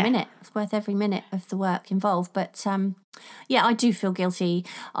worth every minute. It's worth every minute of the work involved. But I do feel guilty.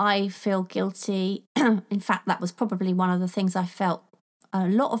 I feel guilty. In fact, that was probably one of the things I felt a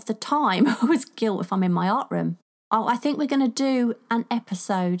lot of the time was guilt if I'm in my art room. I think we're going to do an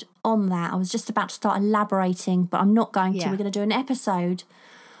episode on that. I was just about to start elaborating, but I'm not going to. We're going to do an episode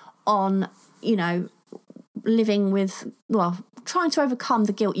on, living with, trying to overcome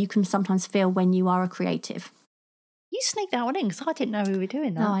the guilt you can sometimes feel when you are a creative. You sneaked that one in because I didn't know we were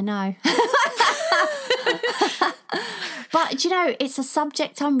doing that. No, I know. But, it's a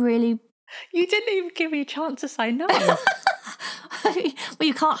subject I'm really... You didn't even give me a chance to say no. Well,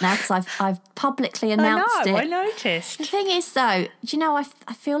 you can't now because I've publicly announced it. I noticed. The thing is, though,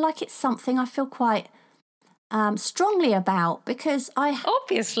 I feel like it's something I feel quite strongly about because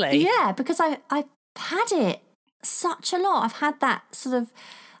Obviously. Yeah, because I've had it such a lot. I've had that sort of...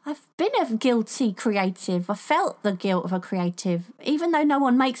 I've been a guilty creative. I felt the guilt of a creative, even though no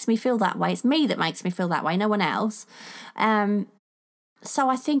one makes me feel that way. It's me that makes me feel that way, no one else. So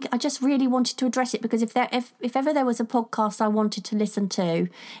I think I just really wanted to address it because if ever there was a podcast I wanted to listen to,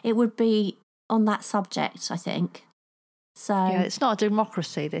 it would be on that subject, I think. So yeah, it's not a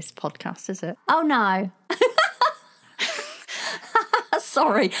democracy, this podcast, is it? Oh, no.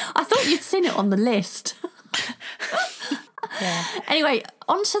 Sorry, I thought you'd seen it on the list. Yeah. Anyway,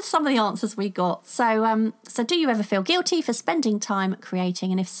 on to some of the answers we got. So do you ever feel guilty for spending time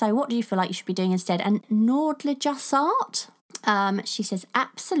creating? And if so, what do you feel like you should be doing instead? And Nordla Jassart, she says,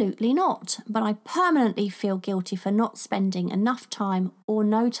 absolutely not. But I permanently feel guilty for not spending enough time or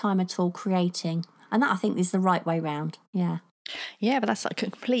no time at all creating. And that, I think, is the right way round. Yeah. Yeah, but that's like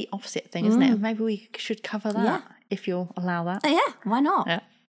a complete opposite thing, isn't it? Maybe we should cover that if you'll allow that. Yeah, why not? Yeah.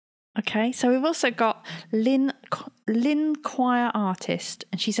 Okay, so we've also got Lynn Choir Artist,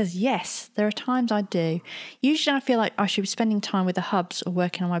 and she says, yes, there are times I do. Usually I feel like I should be spending time with the hubs or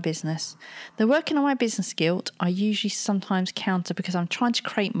working on my business. The working on my business guilt I usually sometimes counter because I'm trying to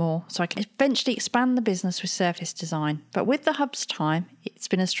create more so I can eventually expand the business with surface design. But with the hubs time, it's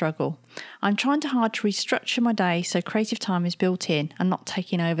been a struggle. I'm trying hard to restructure my day so creative time is built in and not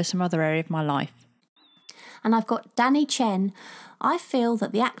taking over some other area of my life. And I've got Danny Chen. I feel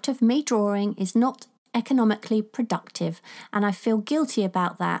that the act of me drawing is not economically productive, and I feel guilty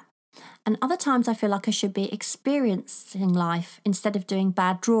about that. And other times I feel like I should be experiencing life instead of doing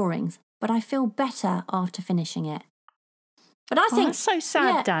bad drawings, but I feel better after finishing it. But I think that's so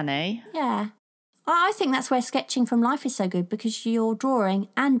sad, Danny. Yeah. I think that's where sketching from life is so good, because you're drawing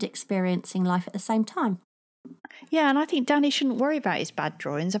and experiencing life at the same time. Yeah, and I think Danny shouldn't worry about his bad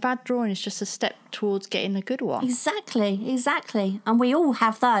drawings. A bad drawing is just a step towards getting a good one. Exactly. And we all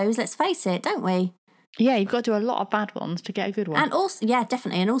have those, let's face it, don't we? Yeah, you've got to do a lot of bad ones to get a good one. And also, yeah,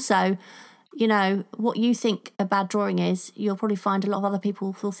 definitely. And also, what you think a bad drawing is, you'll probably find a lot of other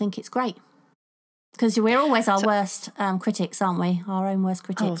people will think it's great. Because we're always our worst critics, aren't we? Our own worst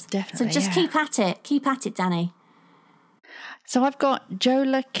critics. Oh, definitely. So just keep at it. Keep at it, Danny. So I've got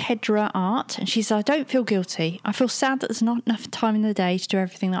Jola Kedra Art, and she says, I don't feel guilty. I feel sad that there's not enough time in the day to do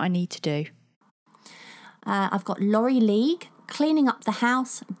everything that I need to do. I've got Laurie League, cleaning up the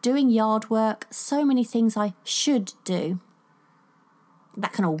house, doing yard work, so many things I should do.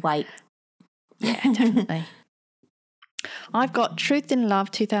 That can all wait. Yeah, definitely. I've got Truth in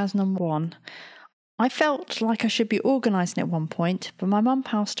Love 2001. I felt like I should be organising at one point, but my mum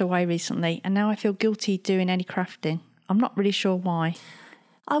passed away recently and now I feel guilty doing any crafting. I'm not really sure why.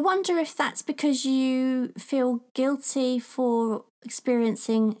 I wonder if that's because you feel guilty for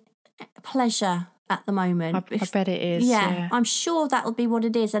experiencing pleasure at the moment. I bet it is. Yeah, Yeah. I'm sure that'll be what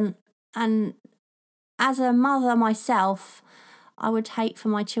it is. And as a mother myself, I would hate for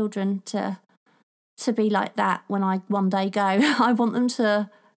my children to be like that when I one day go. I want them to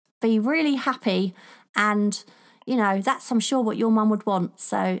be really happy, and that's, I'm sure, what your mum would want.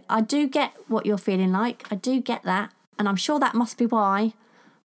 So I do get what you're feeling like. I do get that, and I'm sure that must be why.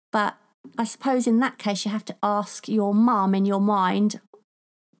 But I suppose in that case you have to ask your mum in your mind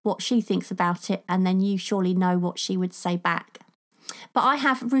what she thinks about it, and then you surely know what she would say back. But I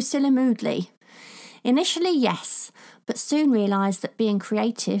have Rusilla Moodley. Initially, yes, but soon realised that being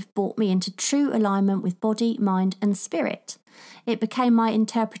creative brought me into true alignment with body, mind and spirit. It became my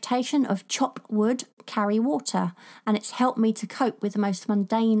interpretation of chop wood, carry water, and it's helped me to cope with the most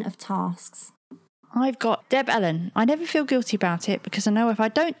mundane of tasks. I've got Deb Ellen. I never feel guilty about it because I know if I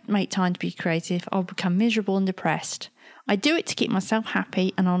don't make time to be creative, I'll become miserable and depressed. I do it to keep myself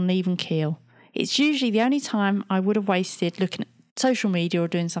happy and on an even keel. It's usually the only time I would have wasted looking at social media or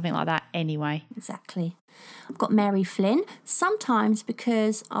doing something like that anyway. Exactly. I've got Mary Flynn. Sometimes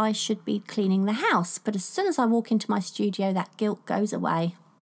because I should be cleaning the house, but as soon as I walk into my studio, that guilt goes away.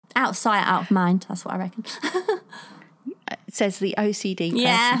 Out of sight, out of mind. That's what I reckon. It says the OCD person.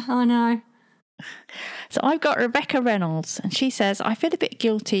 Yeah, I know. So I've got Rebecca Reynolds, and she says, I feel a bit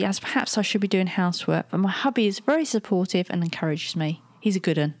guilty as perhaps I should be doing housework, but my hubby is very supportive and encourages me. He's a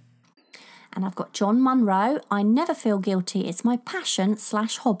good one. And I've got John Munro. I never feel guilty. It's my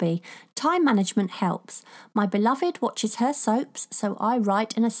passion/hobby. Time management helps. My beloved watches her soaps, so I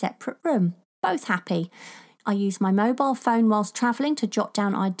write in a separate room. Both happy. I use my mobile phone whilst travelling to jot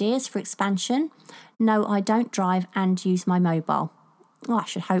down ideas for expansion. No, I don't drive and use my mobile. Oh, I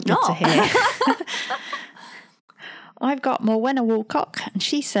should hope not. Good to hear. I've got Morwenna Walcock, and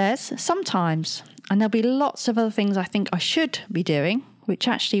she says, sometimes, and there'll be lots of other things I think I should be doing, which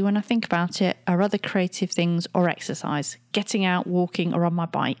actually, when I think about it, are other creative things or exercise, getting out, walking, or on my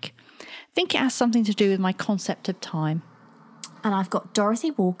bike. I think it has something to do with my concept of time. And I've got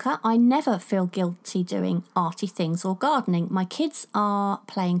Dorothy Walker. I never feel guilty doing arty things or gardening. My kids are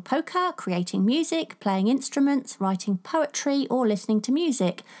playing poker, creating music, playing instruments, writing poetry, or listening to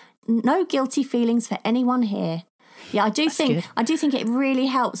music. No guilty feelings for anyone here. Yeah, I do think it really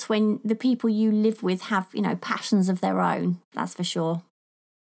helps when the people you live with have, passions of their own. That's for sure.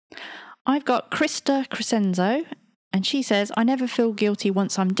 I've got Krista Crescenzo, and she says, I never feel guilty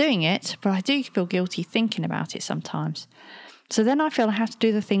once I'm doing it, but I do feel guilty thinking about it sometimes. So then I feel I have to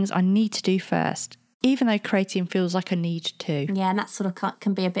do the things I need to do first, even though creating feels like a need to. Yeah, and that sort of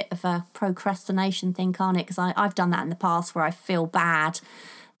can be a bit of a procrastination thing, can't it? Because I've done that in the past where I feel bad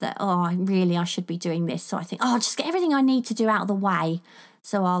that, I should be doing this. So I think, I'll just get everything I need to do out of the way.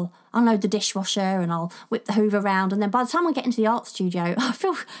 So I'll unload the dishwasher and I'll whip the hoover around. And then by the time I get into the art studio, I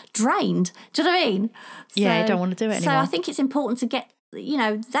feel drained. Do you know what I mean? Yeah, you don't want to do it anymore. So I think it's important to get,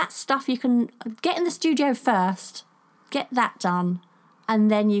 that stuff you can get in the studio first, get that done, and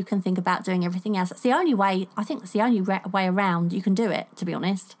then you can think about doing everything else. That's the only way, I think that's the only way around you can do it, to be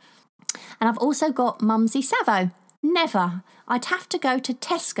honest. And I've also got Mumsy Savo. Never. I'd have to go to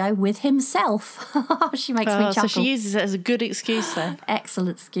Tesco with himself. She makes me chuckle. So she uses it as a good excuse then. Excellent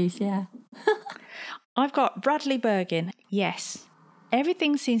excuse, yeah. I've got Bradley Bergin. Yes.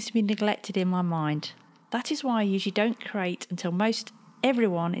 Everything seems to be neglected in my mind. That is why I usually don't create until most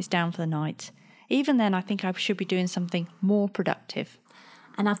everyone is down for the night. Even then, I think I should be doing something more productive.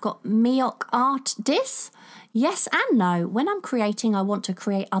 And I've got Miok Art Dis. Yes and no. When I'm creating, I want to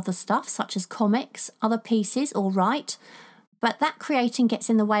create other stuff, such as comics, other pieces, or write. But that creating gets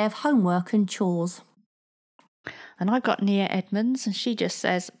in the way of homework and chores. And I've got Nia Edmonds, and she just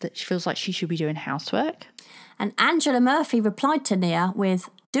says that she feels like she should be doing housework. And Angela Murphy replied to Nia with,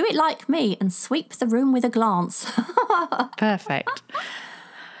 do it like me and sweep the room with a glance. Perfect.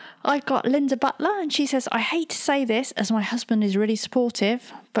 I've got Linda Butler, and she says, I hate to say this as my husband is really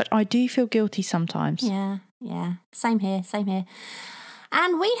supportive, but I do feel guilty sometimes. Yeah. Same here.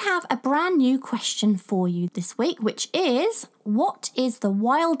 And we have a brand new question for you this week, which is, what is the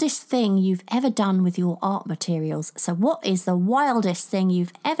wildest thing you've ever done with your art materials? So what is the wildest thing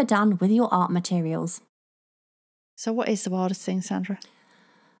you've ever done with your art materials? So what is the wildest thing, Sandra?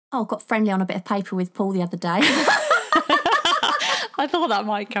 Oh, got friendly on a bit of paper with Paul the other day. I thought that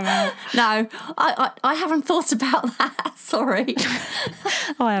might come out. No, I haven't thought about that. Sorry.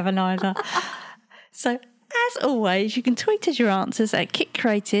 I haven't either. So As always, you can tweet us your answers at Kick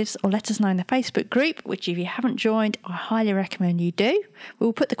Creatives or let us know in the Facebook group, which if you haven't joined, I highly recommend you do.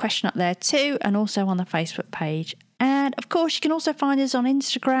 We'll put the question up there too, and also on the Facebook page. And of course, you can also find us on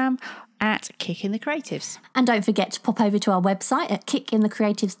Instagram at Kicking the Creatives. And don't forget to pop over to our website at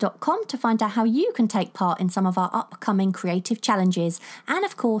kickinthecreatives.com to find out how you can take part in some of our upcoming creative challenges. And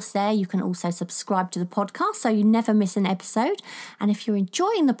of course, there you can also subscribe to the podcast so you never miss an episode. And if you're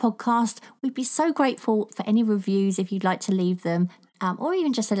enjoying the podcast, we'd be so grateful for any reviews if you'd like to leave them. Or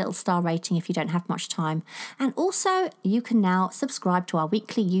even just a little star rating if you don't have much time. And also, you can now subscribe to our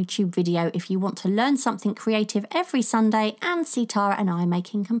weekly YouTube video if you want to learn something creative every Sunday and see Tara and I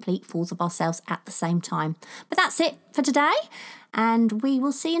making complete fools of ourselves at the same time. But that's it for today, and we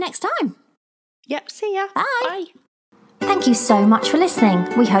will see you next time. Yep, see ya. Bye. Bye. Thank you so much for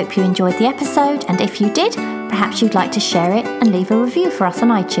listening. We hope you enjoyed the episode, and if you did, perhaps you'd like to share it and leave a review for us on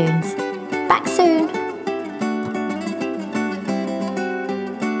iTunes. Back soon.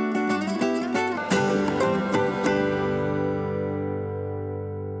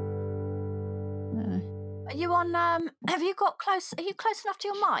 Are you on, have you got close, are you close enough to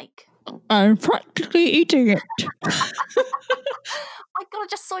your mic? I'm practically eating it. My God, I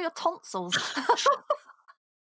just saw your tonsils.